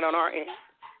hearing that on our end.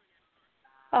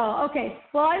 Oh, okay.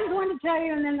 Well, I just wanted to tell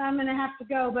you, and then I'm going to have to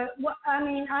go. But,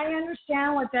 I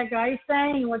understand what that guy's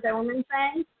saying and what that woman's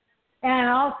saying. And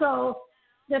also,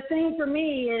 the thing for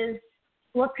me is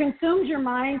what consumes your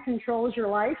mind controls your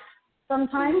life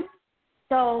sometimes.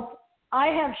 So I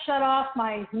have shut off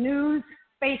my news,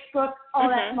 Facebook, all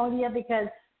that media because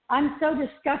I'm so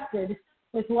disgusted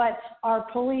with what our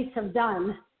police have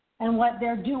done and what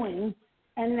they're doing.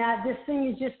 And that this thing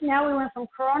is just, now we went from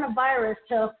coronavirus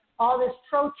to all this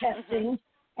protesting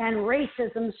and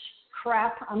racism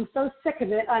crap. I'm so sick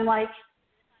of it. I'm like,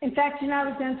 in fact, I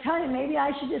was going to tell you, maybe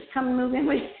I should just come and move in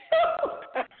with you.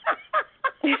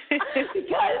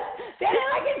 Because then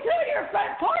I can sit in your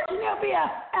front porch and there'll be a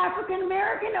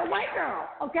African-American and white girl,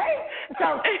 okay?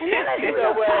 So, and then let's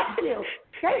do you.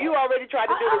 Okay? You already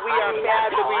tried to do the We Are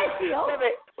Family.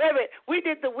 Wait a minute. We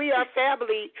did the We Are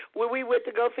Family when we went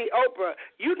to go see Oprah.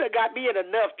 You done got me in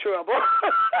enough trouble.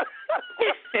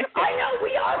 I know,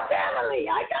 We Are Family.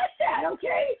 I got that,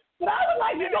 okay? But I would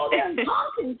like to go there and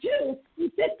Compton, too,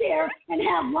 and sit there and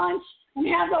have lunch and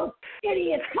have those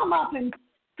idiots come up and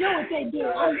do what they do.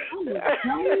 I don't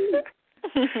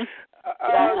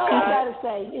know what I got to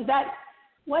say. Is that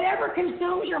whatever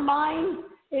consumes your mind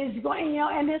is going,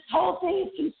 and this whole thing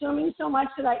is consuming so much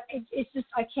that it's just,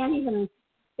 I can't even,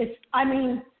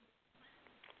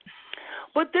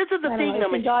 But this is the thing,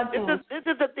 Michelle. This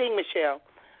is the thing, Michelle.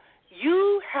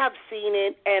 You have seen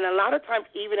it, and a lot of times,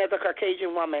 even as a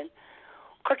Caucasian woman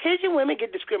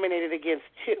get discriminated against,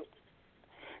 too.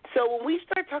 So when we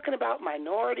start talking about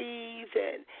minorities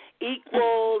and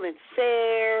equal and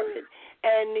fair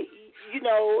and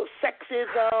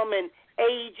sexism and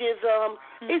ageism,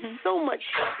 it's so much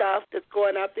stuff that's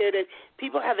going out there that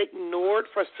people have ignored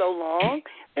for so long.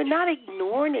 They're not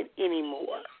ignoring it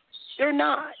anymore. They're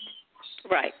not.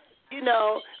 Right.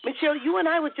 Michelle, you and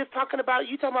I was just talking about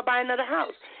buying another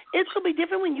house. It's going to be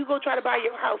different when you go try to buy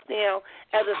your house now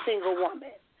as a single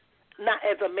woman, not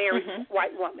as a married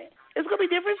white woman. It's going to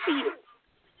be different for you.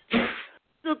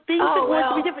 So things are going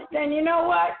to be different. Then you know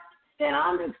what? Then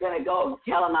I'm just going to go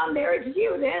tell them I'm married to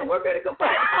you. Then we're going to go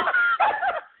buy a house.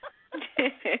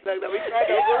 Fix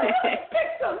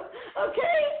them,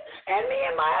 okay? And me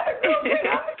and my other girlfriend,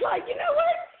 I'm just like, you know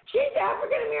what? She's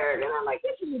African American. I'm like,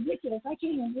 this is ridiculous. I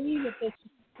can't even believe that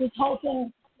this whole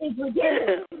thing is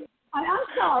ridiculous. I'm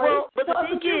sorry. Well, but the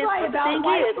thing you're right about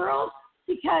white girls,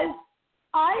 because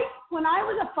when I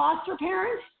was a foster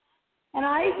parent, and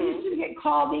I used to get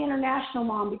called the international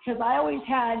mom because I always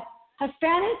had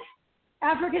Hispanic,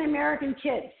 African American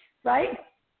kids, right?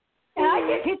 And I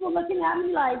get people looking at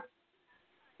me like,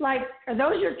 are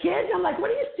those your kids? I'm like, what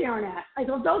are you staring at? I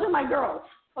go, those are my girls,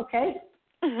 okay?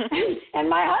 And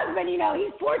my husband,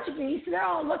 he's Portuguese, so they're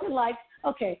all looking like,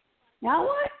 okay, now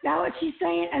what? Now what she's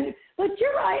saying? But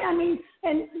you're right.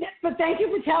 But thank you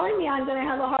for telling me I'm going to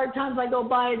have a hard time if I go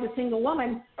by as a single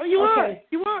woman. Oh, you are.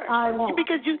 I won't.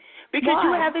 Because you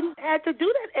haven't had to do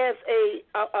that as a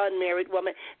unmarried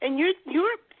woman, and you're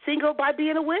single by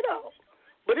being a widow.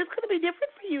 But it's going to be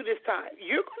different for you this time.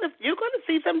 You're going to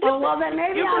see something different. Oh, well, then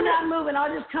maybe I'm not moving.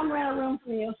 I'll just come rent a room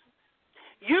from you.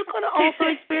 You're going to also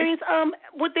experience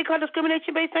what they call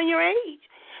discrimination based on your age.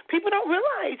 People don't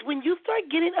realize when you start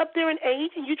getting up there in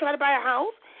age and you try to buy a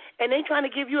house and they trying to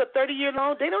give you a 30-year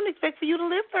loan, they don't expect for you to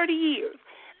live 30 years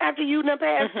after you done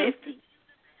passed 50.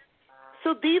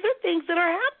 So these are things that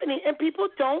are happening, and people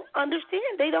don't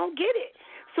understand. They don't get it.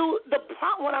 So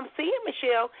what I'm saying,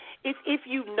 Michelle, is if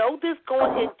you know this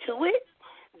going into it,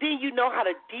 then you know how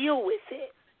to deal with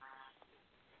it.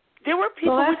 There were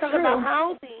people we talking about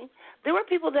housing. There were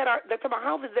people that talk about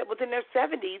houses that was in their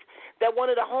 70s that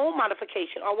wanted a home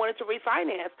modification or wanted to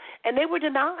refinance, and they were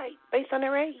denied based on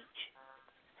their age.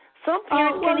 Some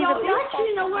parents can't even actually,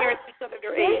 you know what? because of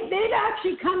their age. They'd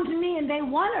actually come to me and they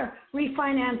want to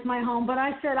refinance my home, but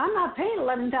I said, I'm not paying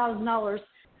 $11,000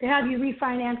 to have you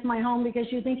refinance my home because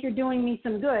you think you're doing me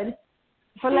some good.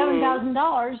 For $11,000,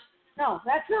 no,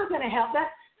 that's not going to help. That's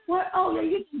what? Oh, yeah,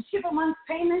 you can skip a month's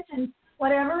payment and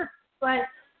whatever. But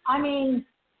I mean,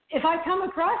 if I come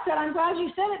across that, I'm glad you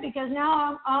said it because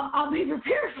now I'll be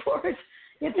prepared for it.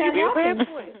 If that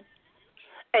happens.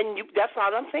 And that's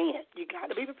all I'm saying. You got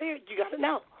to be prepared. You got to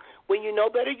know. When you know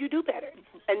better, you do better.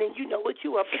 And then you know what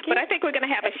you up against. But I think we're going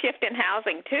to have a shift in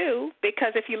housing, too,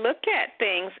 because if you look at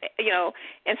things, you know,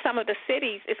 in some of the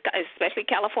cities, especially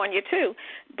California, too,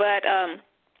 but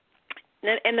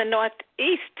in the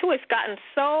Northeast, too, it's gotten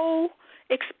so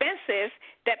expensive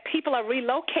that people are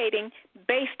relocating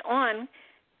based on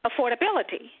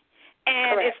affordability.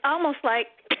 And Correct. it's almost like,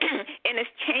 and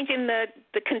it's changing the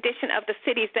condition of the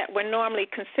cities that were normally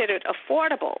considered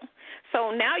affordable. So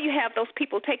now you have those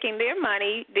people taking their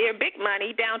money, their big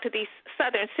money, down to these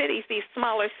southern cities, these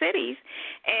smaller cities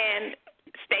and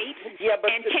states,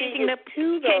 and changing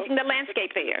the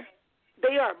landscape there.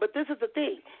 They are, but this is the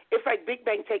thing. It's like big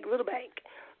bank take little bank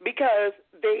because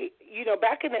they, you know,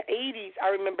 back in the 80s, I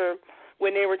remember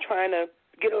when they were trying to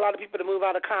get a lot of people to move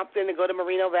out of Compton and go to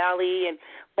Moreno Valley and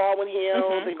Baldwin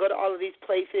Hills and go to all of these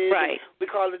places. Right. We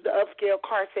call it the upscale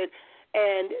Carson.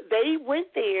 And they went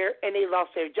there and they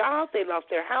lost their jobs, they lost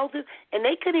their houses, and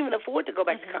they couldn't even afford to go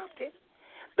back to Compton.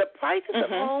 The prices of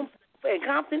homes in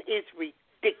Compton is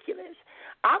ridiculous.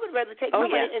 I would rather take my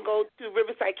money and go to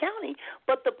Riverside County,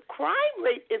 but the crime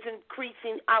rate is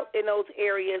increasing out in those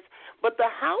areas, but the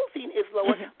housing is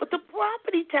lower, but the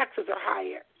property taxes are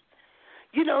higher.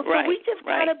 You know, so we just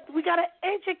gotta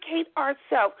educate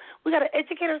ourselves. We gotta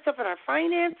educate ourselves in our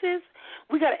finances.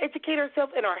 We gotta educate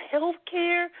ourselves in our health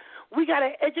care. We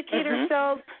gotta educate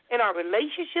ourselves in our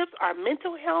relationships, our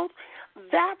mental health.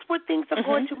 That's where things are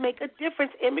going to make a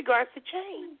difference in regards to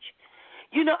change.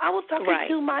 You know, I was talking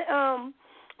to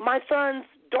my son's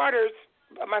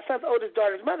oldest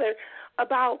daughter's mother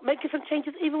about making some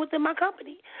changes even within my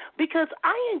company because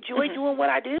I enjoy doing what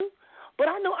I do. But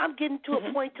I know I'm getting to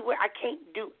a point to where I can't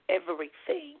do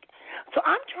everything. So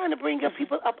I'm trying to bring up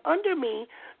people up under me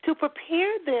to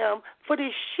prepare them for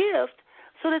this shift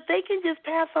so that they can just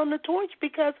pass on the torch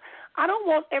because I don't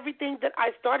want everything that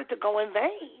I started to go in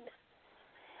vain.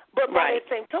 But by the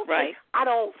same token, I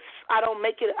don't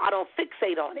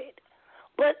fixate on it.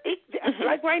 But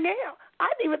like right now, I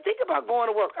didn't even think about going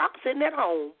to work. I'm sitting at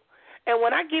home. And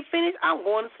when I get finished, I'm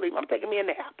going to sleep. I'm taking me a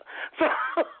nap. So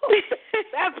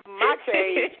that's my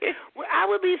change. I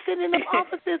would be sitting in the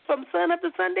offices from sun up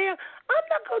to sundown. I'm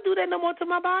not going to do that no more to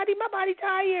my body. My body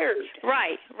tired.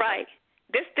 Right.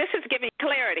 This is giving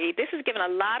clarity. This is giving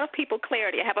a lot of people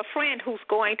clarity. I have a friend who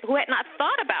had not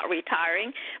thought about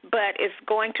retiring, but is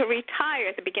going to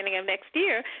retire at the beginning of next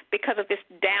year because of this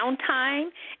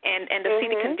downtime and to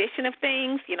see the condition of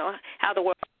things, you know, how the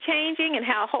world is changing and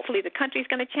how hopefully the country's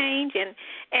going to change.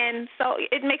 And so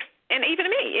it makes, and even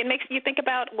me, it makes you think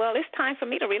about, well, it's time for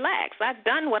me to relax. I've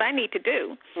done what I need to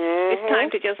do. It's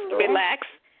time to just relax.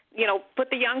 You know, put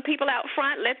the young people out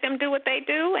front, let them do what they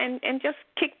do, and just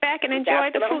kick back and enjoy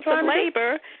the fruits of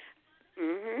labor.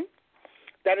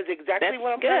 That is exactly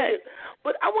what I'm trying to do.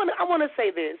 But I want to say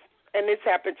this, and this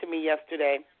happened to me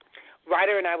yesterday.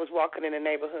 Ryder and I was walking in the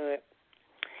neighborhood,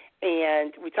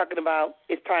 and we're talking about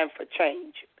it's time for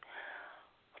change.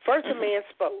 First a man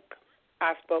spoke.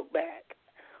 I spoke back.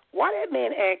 Why that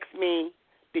man asked me,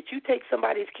 did you take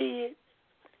somebody's kid?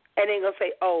 And then going to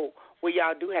say, oh, well,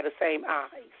 y'all do have the same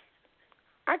eyes.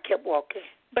 I kept walking.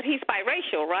 But he's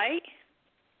biracial, right?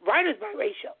 Ryder's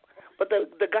biracial. But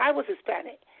the guy was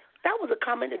Hispanic. That was a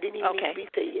comment that didn't even need to be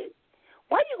said.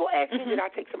 Why you going to ask me did I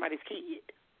take somebody's kid?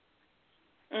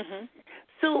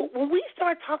 So when we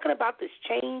start talking about this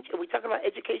change and we're talking about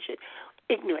education,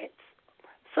 ignorance.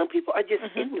 Some people are just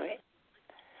ignorant.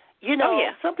 You know,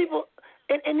 some people,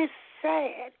 and it's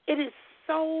sad. It is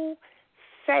so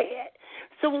sad.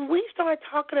 So when we start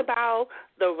talking about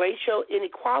the racial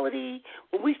inequality,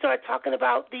 when we start talking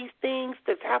about these things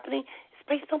that's happening, it's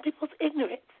based on people's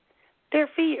ignorance, their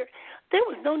fear. There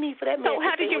was no need for that man. So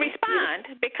how did you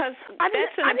respond? Because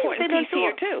that's an important piece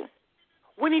here, too.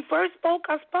 When he first spoke,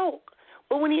 I spoke.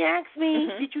 But when he asked me,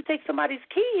 did you take somebody's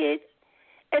kid,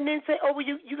 and then say, oh, well,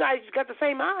 you guys got the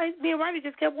same eyes, me and Roddy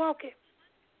just kept walking.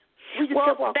 We just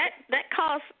kept walking. That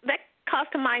calls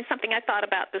to mind something I thought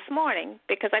about this morning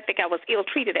because I think I was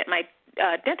ill-treated at my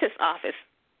dentist's office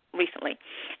recently.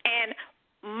 And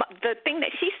the thing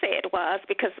that she said was,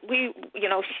 because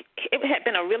it had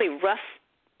been a really rough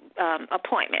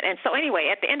appointment. And so anyway,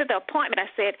 at the end of the appointment, I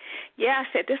said,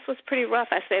 this was pretty rough.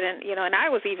 I said, and I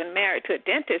was even married to a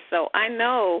dentist, so I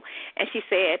know. And she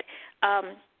said,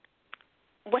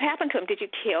 what happened to him? Did you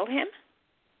kill him?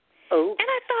 Oh. And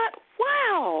I thought,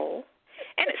 wow.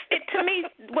 And to me,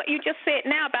 what you just said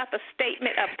now about the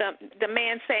statement of the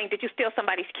man saying, did you steal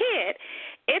somebody's kid,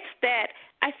 it's that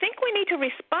I think we need to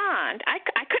respond. I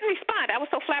couldn't respond. I was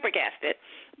so flabbergasted.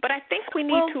 But I think we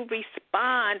need to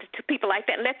respond to people like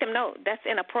that and let them know that's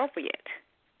inappropriate.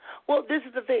 Well, this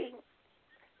is the thing.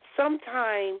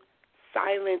 Sometimes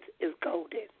silence is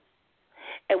golden.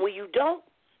 And when you don't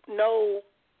know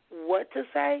what to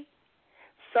say,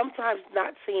 sometimes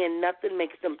not saying nothing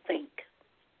makes them think.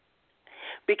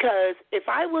 Because if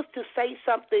I was to say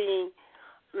something,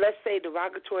 let's say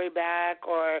derogatory back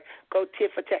or go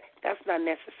tit for tat, that's not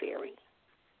necessary.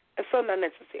 It's so not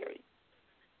necessary.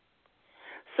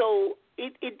 So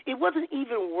it wasn't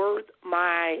even worth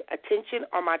my attention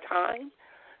or my time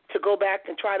to go back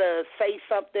and try to say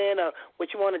something or what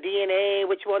you want a DNA,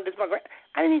 what you want this.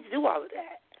 I didn't need to do all of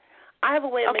that. I have a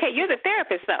way of Okay, you're the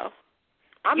therapist, though.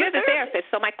 You're the therapist,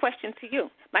 so my question to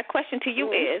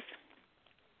you is,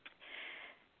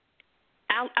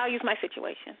 I'll use my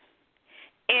situation.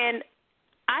 And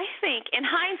I think, in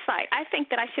hindsight,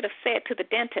 that I should have said to the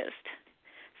dentist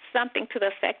something to the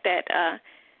effect that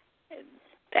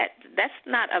that's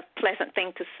not a pleasant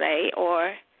thing to say,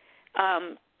 or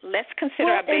let's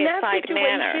consider a bedside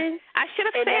manner. I should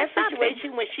have said something. In that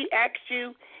situation, when she asked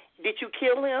you, did you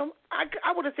kill him,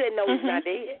 I would have said, no, he's not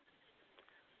dead.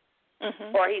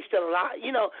 Mm-hmm. Or he's still alive,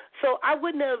 So I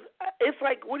wouldn't have. It's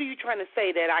like, what are you trying to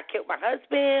say, that I killed my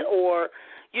husband, or,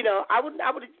 I would.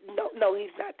 No,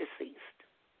 he's not deceased.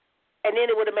 And then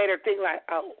it would have made her think like,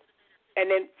 oh,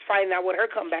 and then finding out what her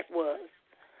comeback was,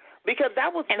 because that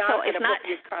was not an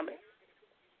appropriate comment.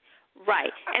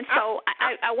 Right, and so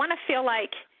I want to feel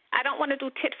like I don't want to do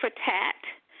tit for tat,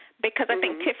 because I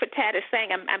think tit for tat is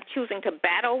saying I'm choosing to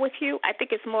battle with you. I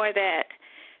think it's more that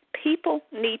people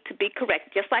need to be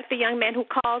correct, just like the young man who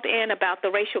called in about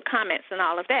the racial comments and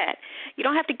all of that. You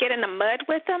don't have to get in the mud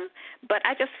with them, but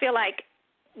I just feel like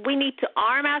we need to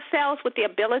arm ourselves with the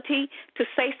ability to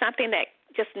say something that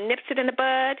just nips it in the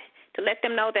bud, to let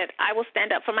them know that I will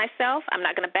stand up for myself. I'm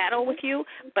not going to battle with you,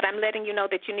 but I'm letting you know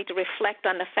that you need to reflect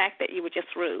on the fact that you were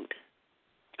just rude.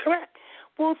 Correct.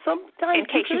 Well, sometimes in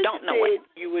case you don't know it,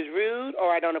 you was rude,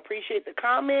 or I don't appreciate the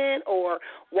comment, or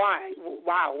why?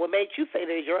 Wow, what made you say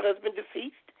that? Is your husband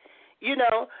deceased?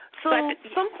 So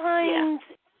sometimes,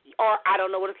 or I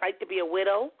don't know what it's like to be a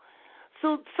widow.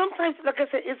 So sometimes, like I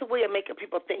said, it's a way of making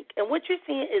people think. And what you're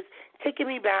seeing is taking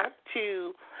me back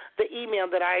to the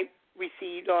email that I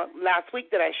received last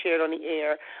week that I shared on the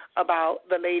air about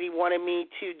the lady wanting me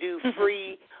to do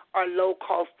free or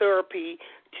low-cost therapy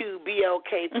to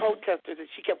BLK protesters, and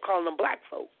she kept calling them black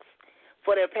folks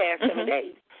for their past 7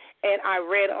 days. And I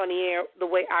read on the air the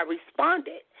way I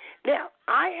responded. Now,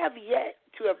 I have yet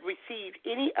to have received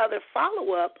any other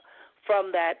follow-up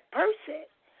from that person.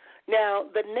 Now,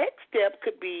 the next step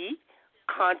could be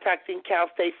contacting Cal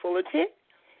State Fullerton,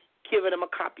 giving them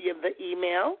a copy of the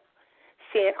email,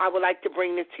 saying, I would like to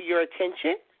bring this to your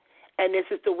attention, and this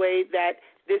is the way that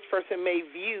this person may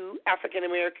view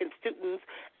African-American students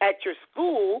at your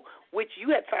school, which you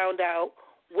had found out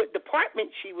what department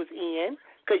she was in,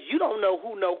 because you don't know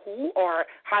who or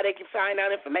how they can find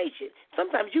out information.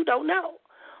 Sometimes you don't know.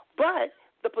 But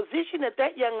the position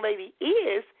that young lady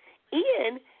is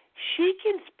in, she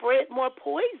can spread more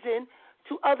poison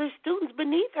to other students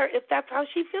beneath her if that's how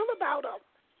she feels about them.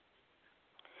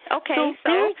 Okay,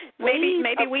 so maybe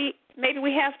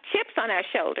we have chips on our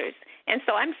shoulders. And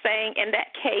so I'm saying in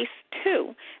that case,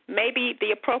 too, maybe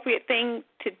the appropriate thing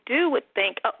to do would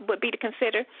be to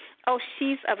consider,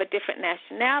 she's of a different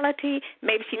nationality.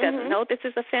 Maybe she doesn't know this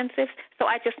is offensive. So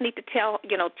I just need to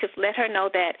just let her know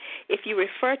that if you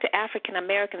refer to African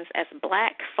Americans as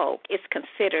black folk, it's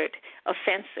considered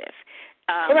offensive.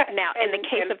 Now, in the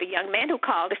case of the young man who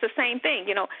called, it's the same thing.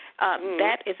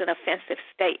 That is an offensive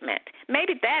statement.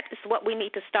 Maybe that is what we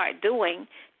need to start doing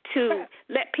to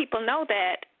let people know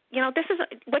that, this is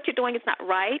what you're doing is not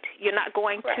right. You're not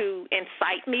going to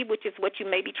incite me, which is what you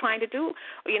may be trying to do,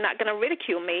 or you're not going to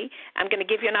ridicule me. I'm going to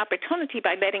give you an opportunity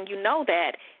by letting you know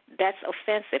that that's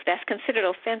offensive, that's considered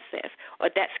offensive, or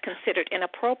that's considered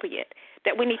inappropriate,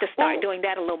 that we need to start doing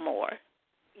that a little more.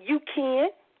 You can.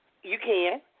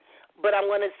 But I'm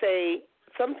going to say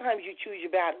sometimes you choose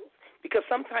your battles, because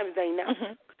sometimes they know.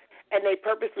 and they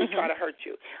purposely try to hurt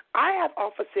you. I have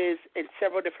offices in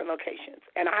several different locations,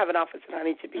 and I have an office in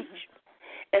Huntington Beach.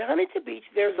 In Huntington Beach,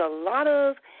 there's a lot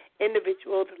of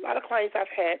individuals, a lot of clients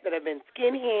I've had that have been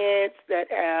skinheads,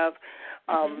 that have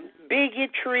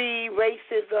bigotry,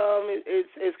 racism.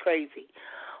 It's crazy.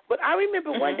 But I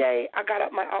remember one day I got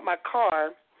out my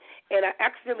car, and I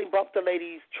accidentally bumped the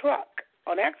lady's truck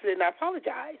on accident, and I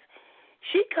apologized.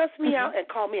 She cussed me out and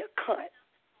called me a cunt.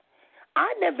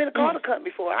 I'd never been called a cunt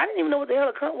before. I didn't even know what the hell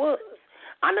a cunt was.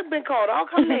 I've been called all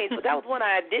kinds of names, but that was one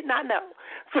I did not know.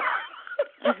 So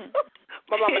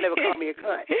my mama never called me a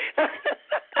cunt.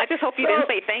 I just hope you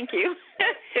didn't say thank you.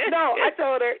 No, I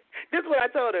told her. This is what I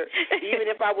told her.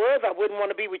 Even if I was, I wouldn't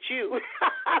want to be with you.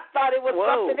 I thought it was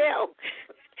something else.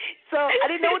 So I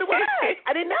didn't know what it was.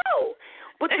 I didn't know.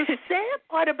 But the sad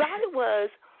part about it was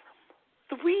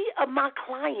 3 of my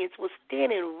clients were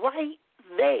standing right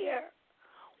there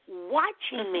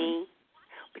watching me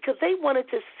because they wanted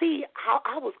to see how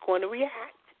I was going to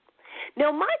react.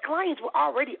 Now, my clients were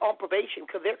already on probation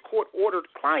because they're court-ordered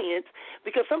clients,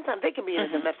 because sometimes they can be in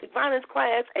a domestic violence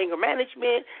class, anger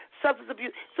management, substance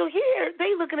abuse. So here,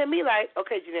 they looking at me like,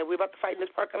 okay, Jeanette, we're about to fight in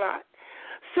this parking lot.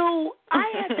 So I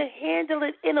had to handle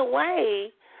it in a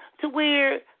way to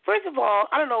where, first of all,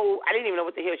 I didn't even know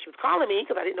what the hell she was calling me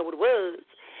because I didn't know what it was.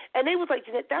 And they was like,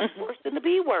 Jeanette, that's worse than the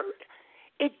B word.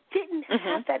 It didn't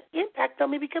have that impact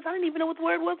on me because I didn't even know what the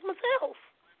word was myself,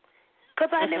 because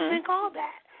I never been called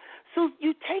that. So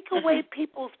you take away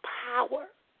people's power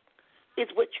is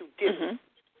what you do.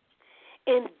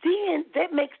 And then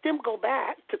that makes them go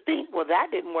back to think, well, that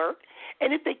didn't work.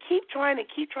 And if they keep trying,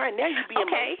 now you're being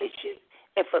malicious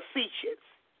and facetious.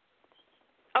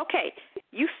 Okay.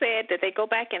 You said that they go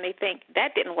back and they think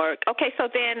that didn't work. Okay, so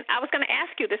then I was going to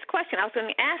ask you this question. I was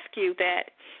going to ask you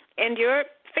that in your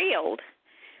field,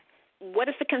 what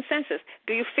is the consensus?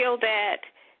 Do you feel that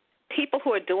people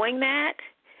who are doing that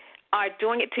are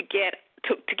doing it to get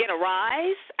a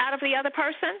rise out of the other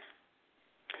person?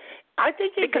 I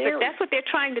think it because varies. if that's what they're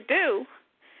trying to do,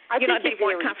 they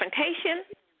want confrontation.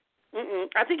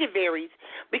 I think it varies,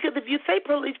 because if you say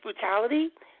police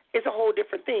brutality, it's a whole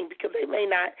different thing, because they may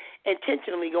not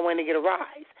intentionally go in and get a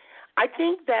rise. I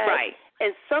think that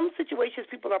in some situations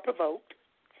people are provoked.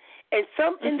 In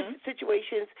some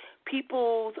situations,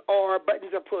 people's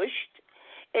buttons are pushed.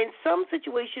 In some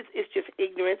situations, it's just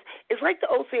ignorance. It's like the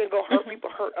old saying, go hurt people,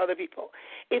 hurt other people.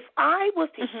 If I was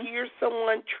to hear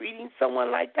someone treating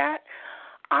someone like that,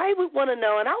 I would want to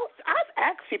know, and I've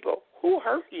asked people, who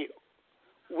hurt you?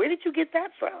 Where did you get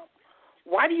that from?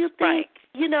 Why do you think,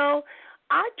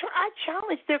 I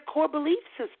challenge their core belief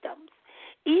systems.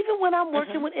 Even when I'm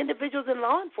working with individuals in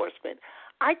law enforcement,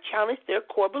 I challenge their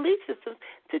core belief systems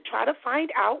to try to find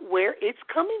out where it's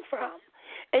coming from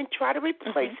and try to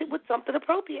replace it with something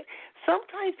appropriate.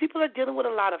 Sometimes people are dealing with a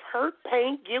lot of hurt,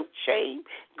 pain, guilt, shame,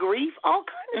 grief, all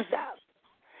kinds of stuff.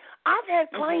 I've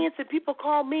had clients and people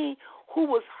call me who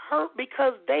was hurt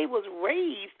because they was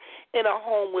raised in a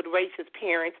home with racist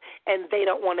parents, and they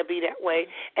don't want to be that way,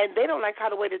 and they don't like how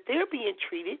the way that they're being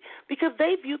treated because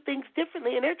they view things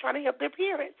differently, and they're trying to help their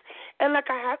parents. And like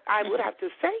I would have to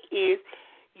say is,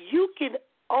 you can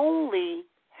only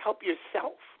help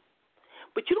yourself,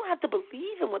 but you don't have to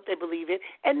believe in what they believe in,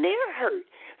 and they're hurt.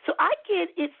 So I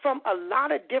get it from a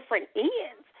lot of different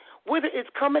ends, whether it's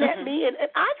coming at me, and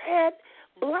I've had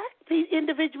black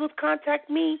individuals contact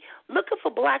me looking for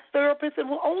black therapists and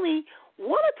will only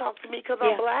want to talk to me because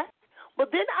I'm black, but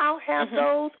then I'll have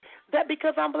those that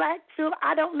because I'm black feel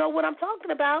I don't know what I'm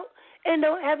talking about and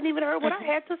haven't even heard what I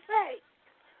had to say.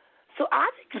 So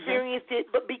I've experienced it,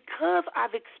 but because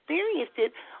I've experienced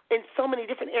it in so many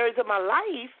different areas of my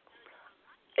life,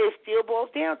 it still boils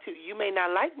down to, you may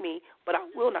not like me, but I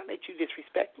will not let you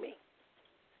disrespect me.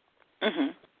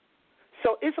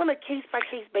 So it's on a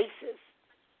case-by-case basis.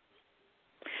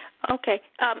 Okay.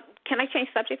 Can I change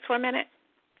subjects for a minute?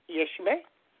 Yes, you may.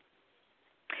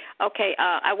 Okay.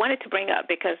 I wanted to bring up,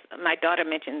 because my daughter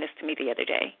mentioned this to me the other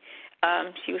day.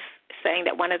 She was saying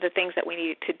that one of the things that we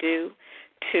needed to do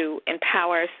to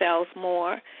empower ourselves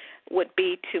more would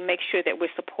be to make sure that we're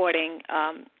supporting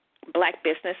black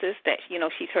businesses, that,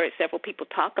 she's heard several people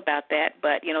talk about that,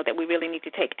 but, that we really need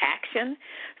to take action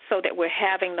so that we're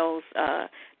having those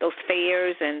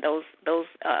fairs and those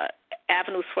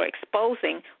avenues for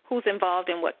exposing who's involved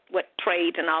in what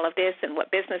trades and all of this and what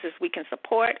businesses we can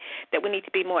support, that we need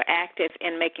to be more active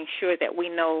in making sure that we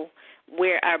know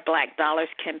where our black dollars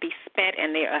can be spent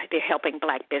and they're helping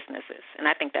black businesses. And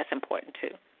I think that's important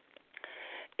too.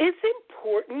 It's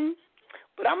important,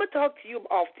 but I'm going to talk to you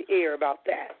off the air about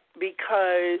that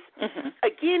because,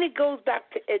 again, it goes back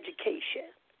to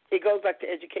education.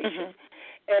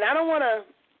 And I don't want to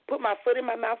put my foot in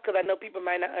my mouth because I know people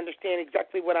might not understand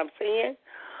exactly what I'm saying,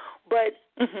 but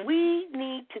we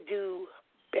need to do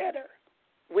better.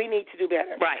 We need to do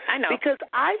better. Right, I know. Because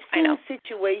I've seen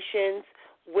situations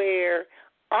where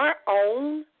our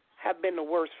own have been the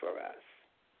worst for us.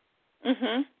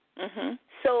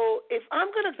 So if I'm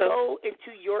going to go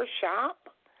into your shop,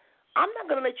 I'm not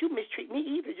going to let you mistreat me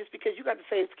either just because you got the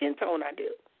same skin tone I do.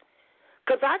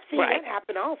 Because I've seen that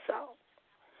happen also.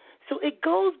 So it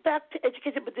goes back to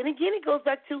education, but then again it goes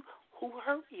back to who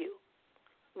hurt you.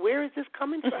 Where is this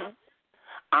coming from?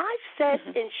 I've sat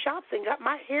in shops and got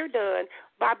my hair done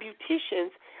by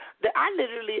beauticians that I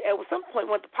literally at some point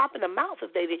wanted to pop in the mouth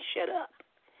if they didn't shut up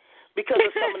because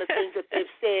of some of the things that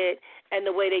they've said and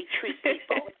the way they treat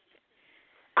people.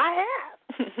 I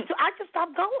have. So I just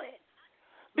stopped going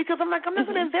because I'm like, I'm not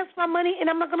going to invest my money and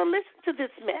I'm not going to listen to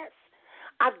this mess.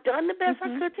 I've done the best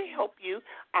I could to help you.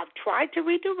 I've tried to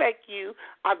redirect you.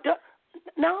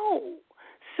 No.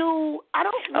 So I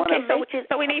don't want to make it.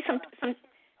 So we need some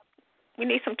we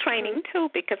need some training too,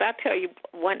 because I'll tell you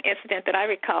one incident that I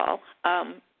recall.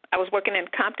 I was working in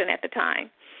Compton at the time,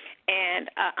 and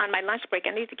on my lunch break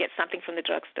I needed to get something from the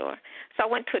drugstore. So I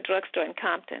went to a drugstore in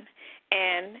Compton,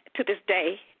 and to this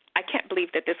day I can't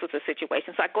believe that this was a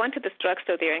situation. So I go into this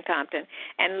drugstore there in Compton,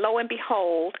 and lo and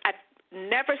behold, I've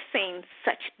never seen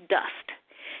such dust.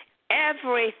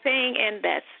 Everything in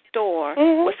that store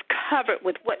was covered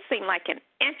with what seemed like an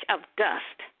inch of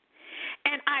dust.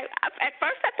 And at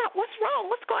first I thought, what's wrong?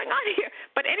 What's going on here?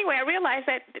 But anyway, I realized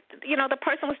that, the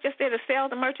person was just there to sell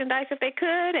the merchandise if they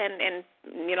could, and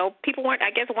people weren't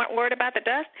worried about the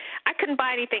dust. I couldn't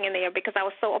buy anything in there because I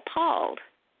was so appalled.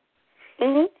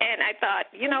 And I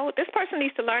thought, this person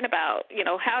needs to learn about,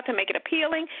 how to make it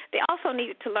appealing. They also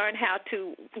needed to learn how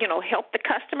to, help the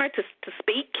customer to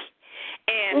speak.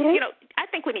 And, I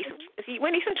think we need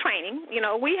some training.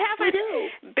 We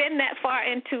haven't been that far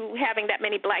into having that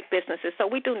many black businesses, so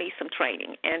we do need some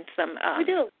training and some. We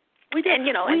do.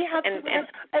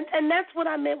 And, and that's what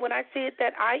I meant when I said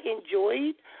that I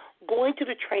enjoyed going to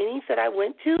the trainings that I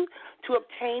went to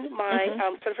obtain my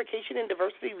certification in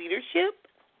diversity leadership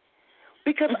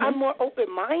because I'm more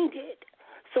open-minded.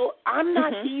 So I'm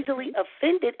not easily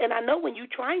offended, and I know when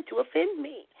you're trying to offend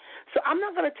me. So I'm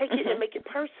not going to take it and make it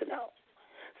personal.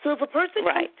 So if a person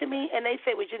comes to me and they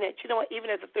say, well, Jeanette, you know what, even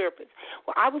as a therapist,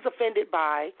 well, I was offended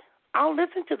by, I'll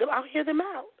listen to them. I'll hear them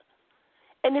out.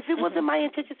 And if it wasn't my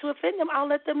intention to offend them, I'll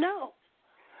let them know.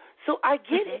 So I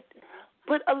get it.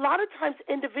 But a lot of times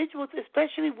individuals,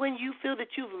 especially when you feel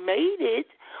that you've made it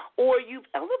or you've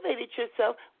elevated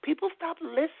yourself, people stop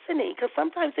listening because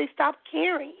sometimes they stop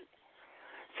caring.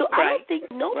 So I don't think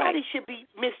nobody should be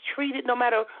mistreated no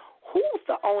matter who's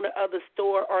the owner of the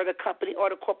store or the company or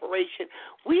the corporation.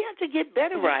 We have to get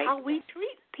better with how we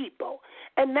treat people,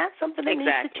 and that's something that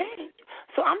needs to change.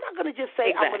 So I'm not going to just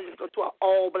say I'm going to just go to an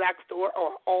all-black store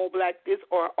or all-black this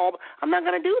or all. I'm not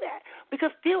going to do that because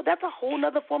still that's a whole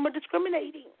other form of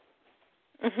discriminating.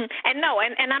 And no,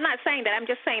 and I'm not saying that. I'm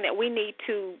just saying that we need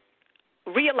to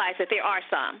realize that there are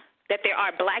some. That there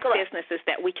are black businesses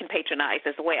that we can patronize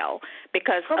as well,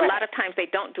 because a lot of times they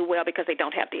don't do well because they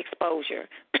don't have the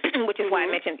exposure, which is why I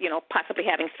mentioned, possibly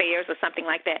having fairs or something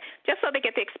like that, just so they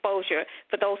get the exposure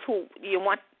for those who you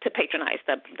want to patronize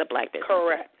the black business.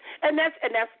 Correct, and that's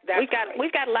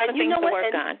we've got a lot of things to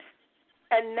work on,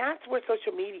 and that's where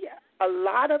social media. A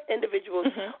lot of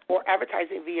individuals are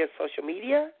advertising via social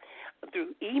media,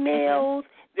 through emails,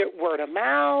 their word of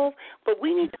mouth, but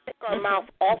we need to take our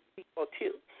mouth off people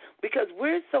too. Because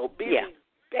we're so busy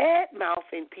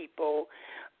bad-mouthing people,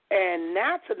 and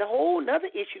that's a whole other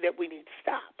issue that we need to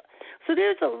stop. So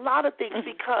there's a lot of things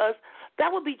because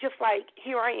that would be just like,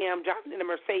 here I am driving in a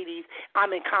Mercedes. I'm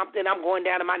in Compton. I'm going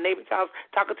down to my neighbor's house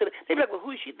talking to them. They'd be like, well,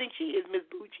 who does she think she is, Miss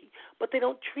Bucci? But they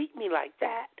don't treat me like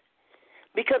that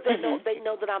because they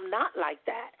know that I'm not like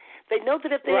that. They know that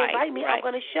if they invite me, I'm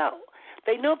going to show.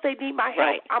 They know if they need my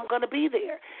help, I'm going to be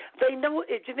there. They know,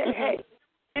 Jeanette, hey,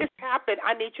 this happened,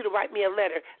 I need you to write me a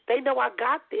letter. They know I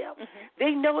got them.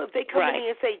 They know if they come to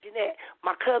me and say, Jeanette,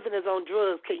 my cousin is on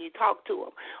drugs, can you talk to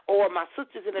him? Or my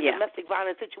sister's in a domestic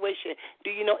violence situation,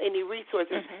 do you know any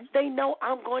resources? They know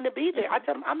I'm going to be there. I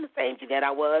tell them I'm the same Jeanette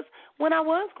I was when I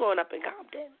was growing up in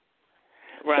Compton.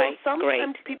 Right, so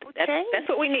sometimes people change. That's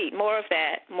what we need, more of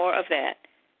that.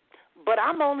 But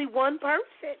I'm only one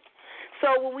person.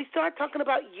 So when we start talking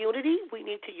about unity, we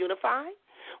need to unify.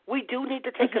 We do need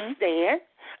to take a stand,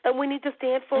 and we need to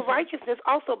stand for righteousness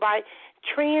also by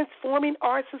transforming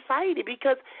our society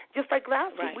because just like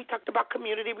last week we talked about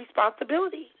community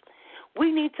responsibility.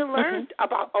 We need to learn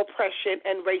about oppression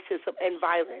and racism and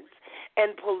violence,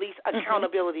 and police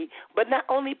accountability. But not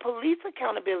only police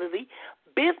accountability,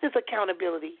 business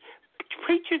accountability.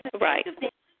 Preachers and teachers need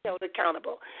to be held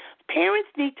accountable. Parents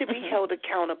need to be held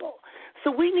accountable.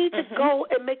 So we need to go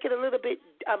and make it a little bit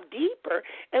deeper,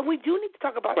 and we do need to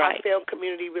talk about our failed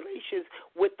community relations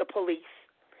with the police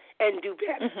and do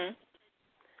better.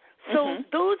 So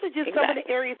those are just some of the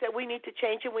areas that we need to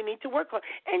change and we need to work on.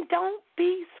 And don't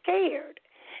be scared.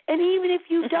 And even if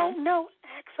you don't know,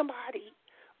 ask somebody.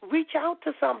 Reach out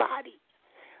to somebody.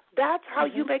 That's how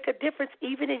you make a difference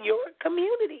even in your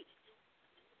community.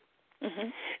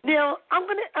 Now, I'm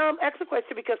going to ask a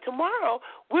question because tomorrow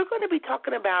we're going to be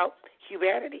talking about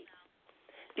humanity.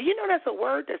 Do you know that's a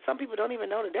word that some people don't even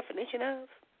know the definition of?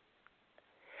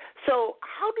 So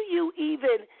how do you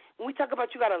even, when we talk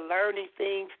about you got to learn these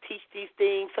things, teach these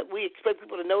things, we expect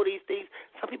people to know these things,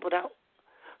 some people don't.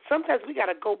 Sometimes we got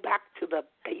to go back to the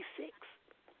basics.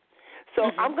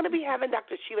 So I'm going to be having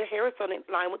Dr. Sheila Harris on the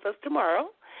line with us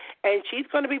tomorrow, and she's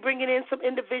going to be bringing in some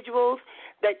individuals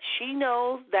that she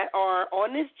knows that are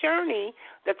on this journey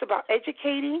that's about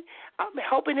educating,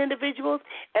 helping individuals,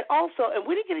 and also, and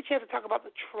we didn't get a chance to talk about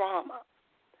the trauma.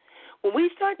 When we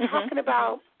start talking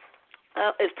about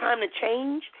it's time to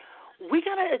change, we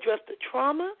got to address the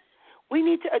trauma. We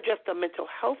need to address the mental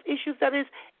health issues that is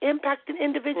impacting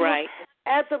individuals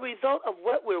as a result of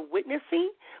what we're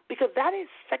witnessing, because that is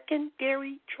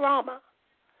secondary trauma.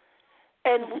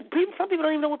 And some people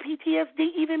don't even know what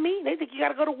PTSD even means. They think you got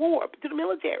to go to war, to the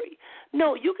military.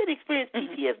 No, you can experience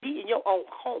PTSD in your own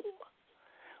home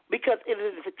because it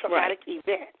is a traumatic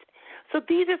event. So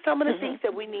these are some of the things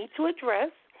that we need to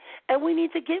address. And we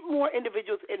need to get more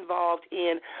individuals involved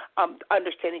in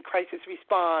understanding crisis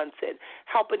response and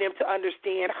helping them to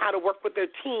understand how to work with their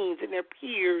teams and their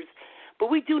peers.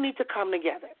 But we do need to come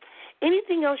together.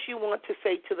 Anything else you want to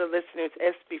say to the listeners,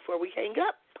 S, before we hang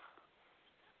up?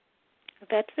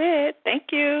 That's it.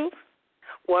 Thank you.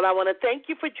 Well, I want to thank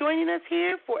you for joining us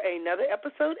here for another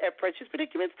episode at Precious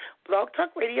Predicaments Blog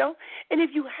Talk Radio. And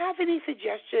if you have any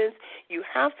suggestions, you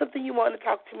have something you want to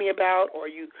talk to me about, or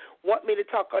you want me to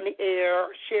talk on the air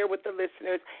or share with the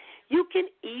listeners, you can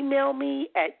email me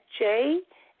at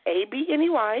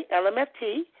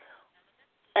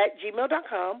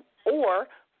jabnylmft@gmail.com or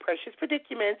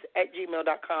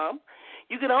preciouspredicaments@gmail.com.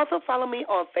 You can also follow me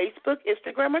on Facebook,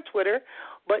 Instagram, or Twitter,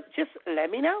 but just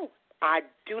let me know. I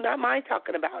do not mind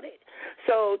talking about it.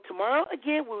 So tomorrow,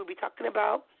 again, we will be talking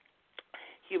about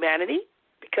humanity,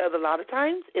 because a lot of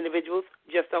times individuals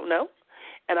just don't know.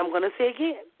 And I'm going to say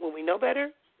again, when we know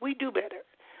better, we do better.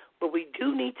 But we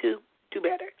do need to do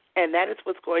better. And that is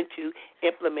what's going to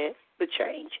implement the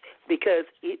change, because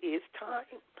it is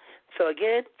time. So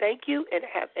again, thank you, and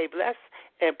have a blessed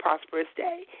and prosperous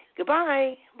day.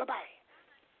 Goodbye. Bye-bye.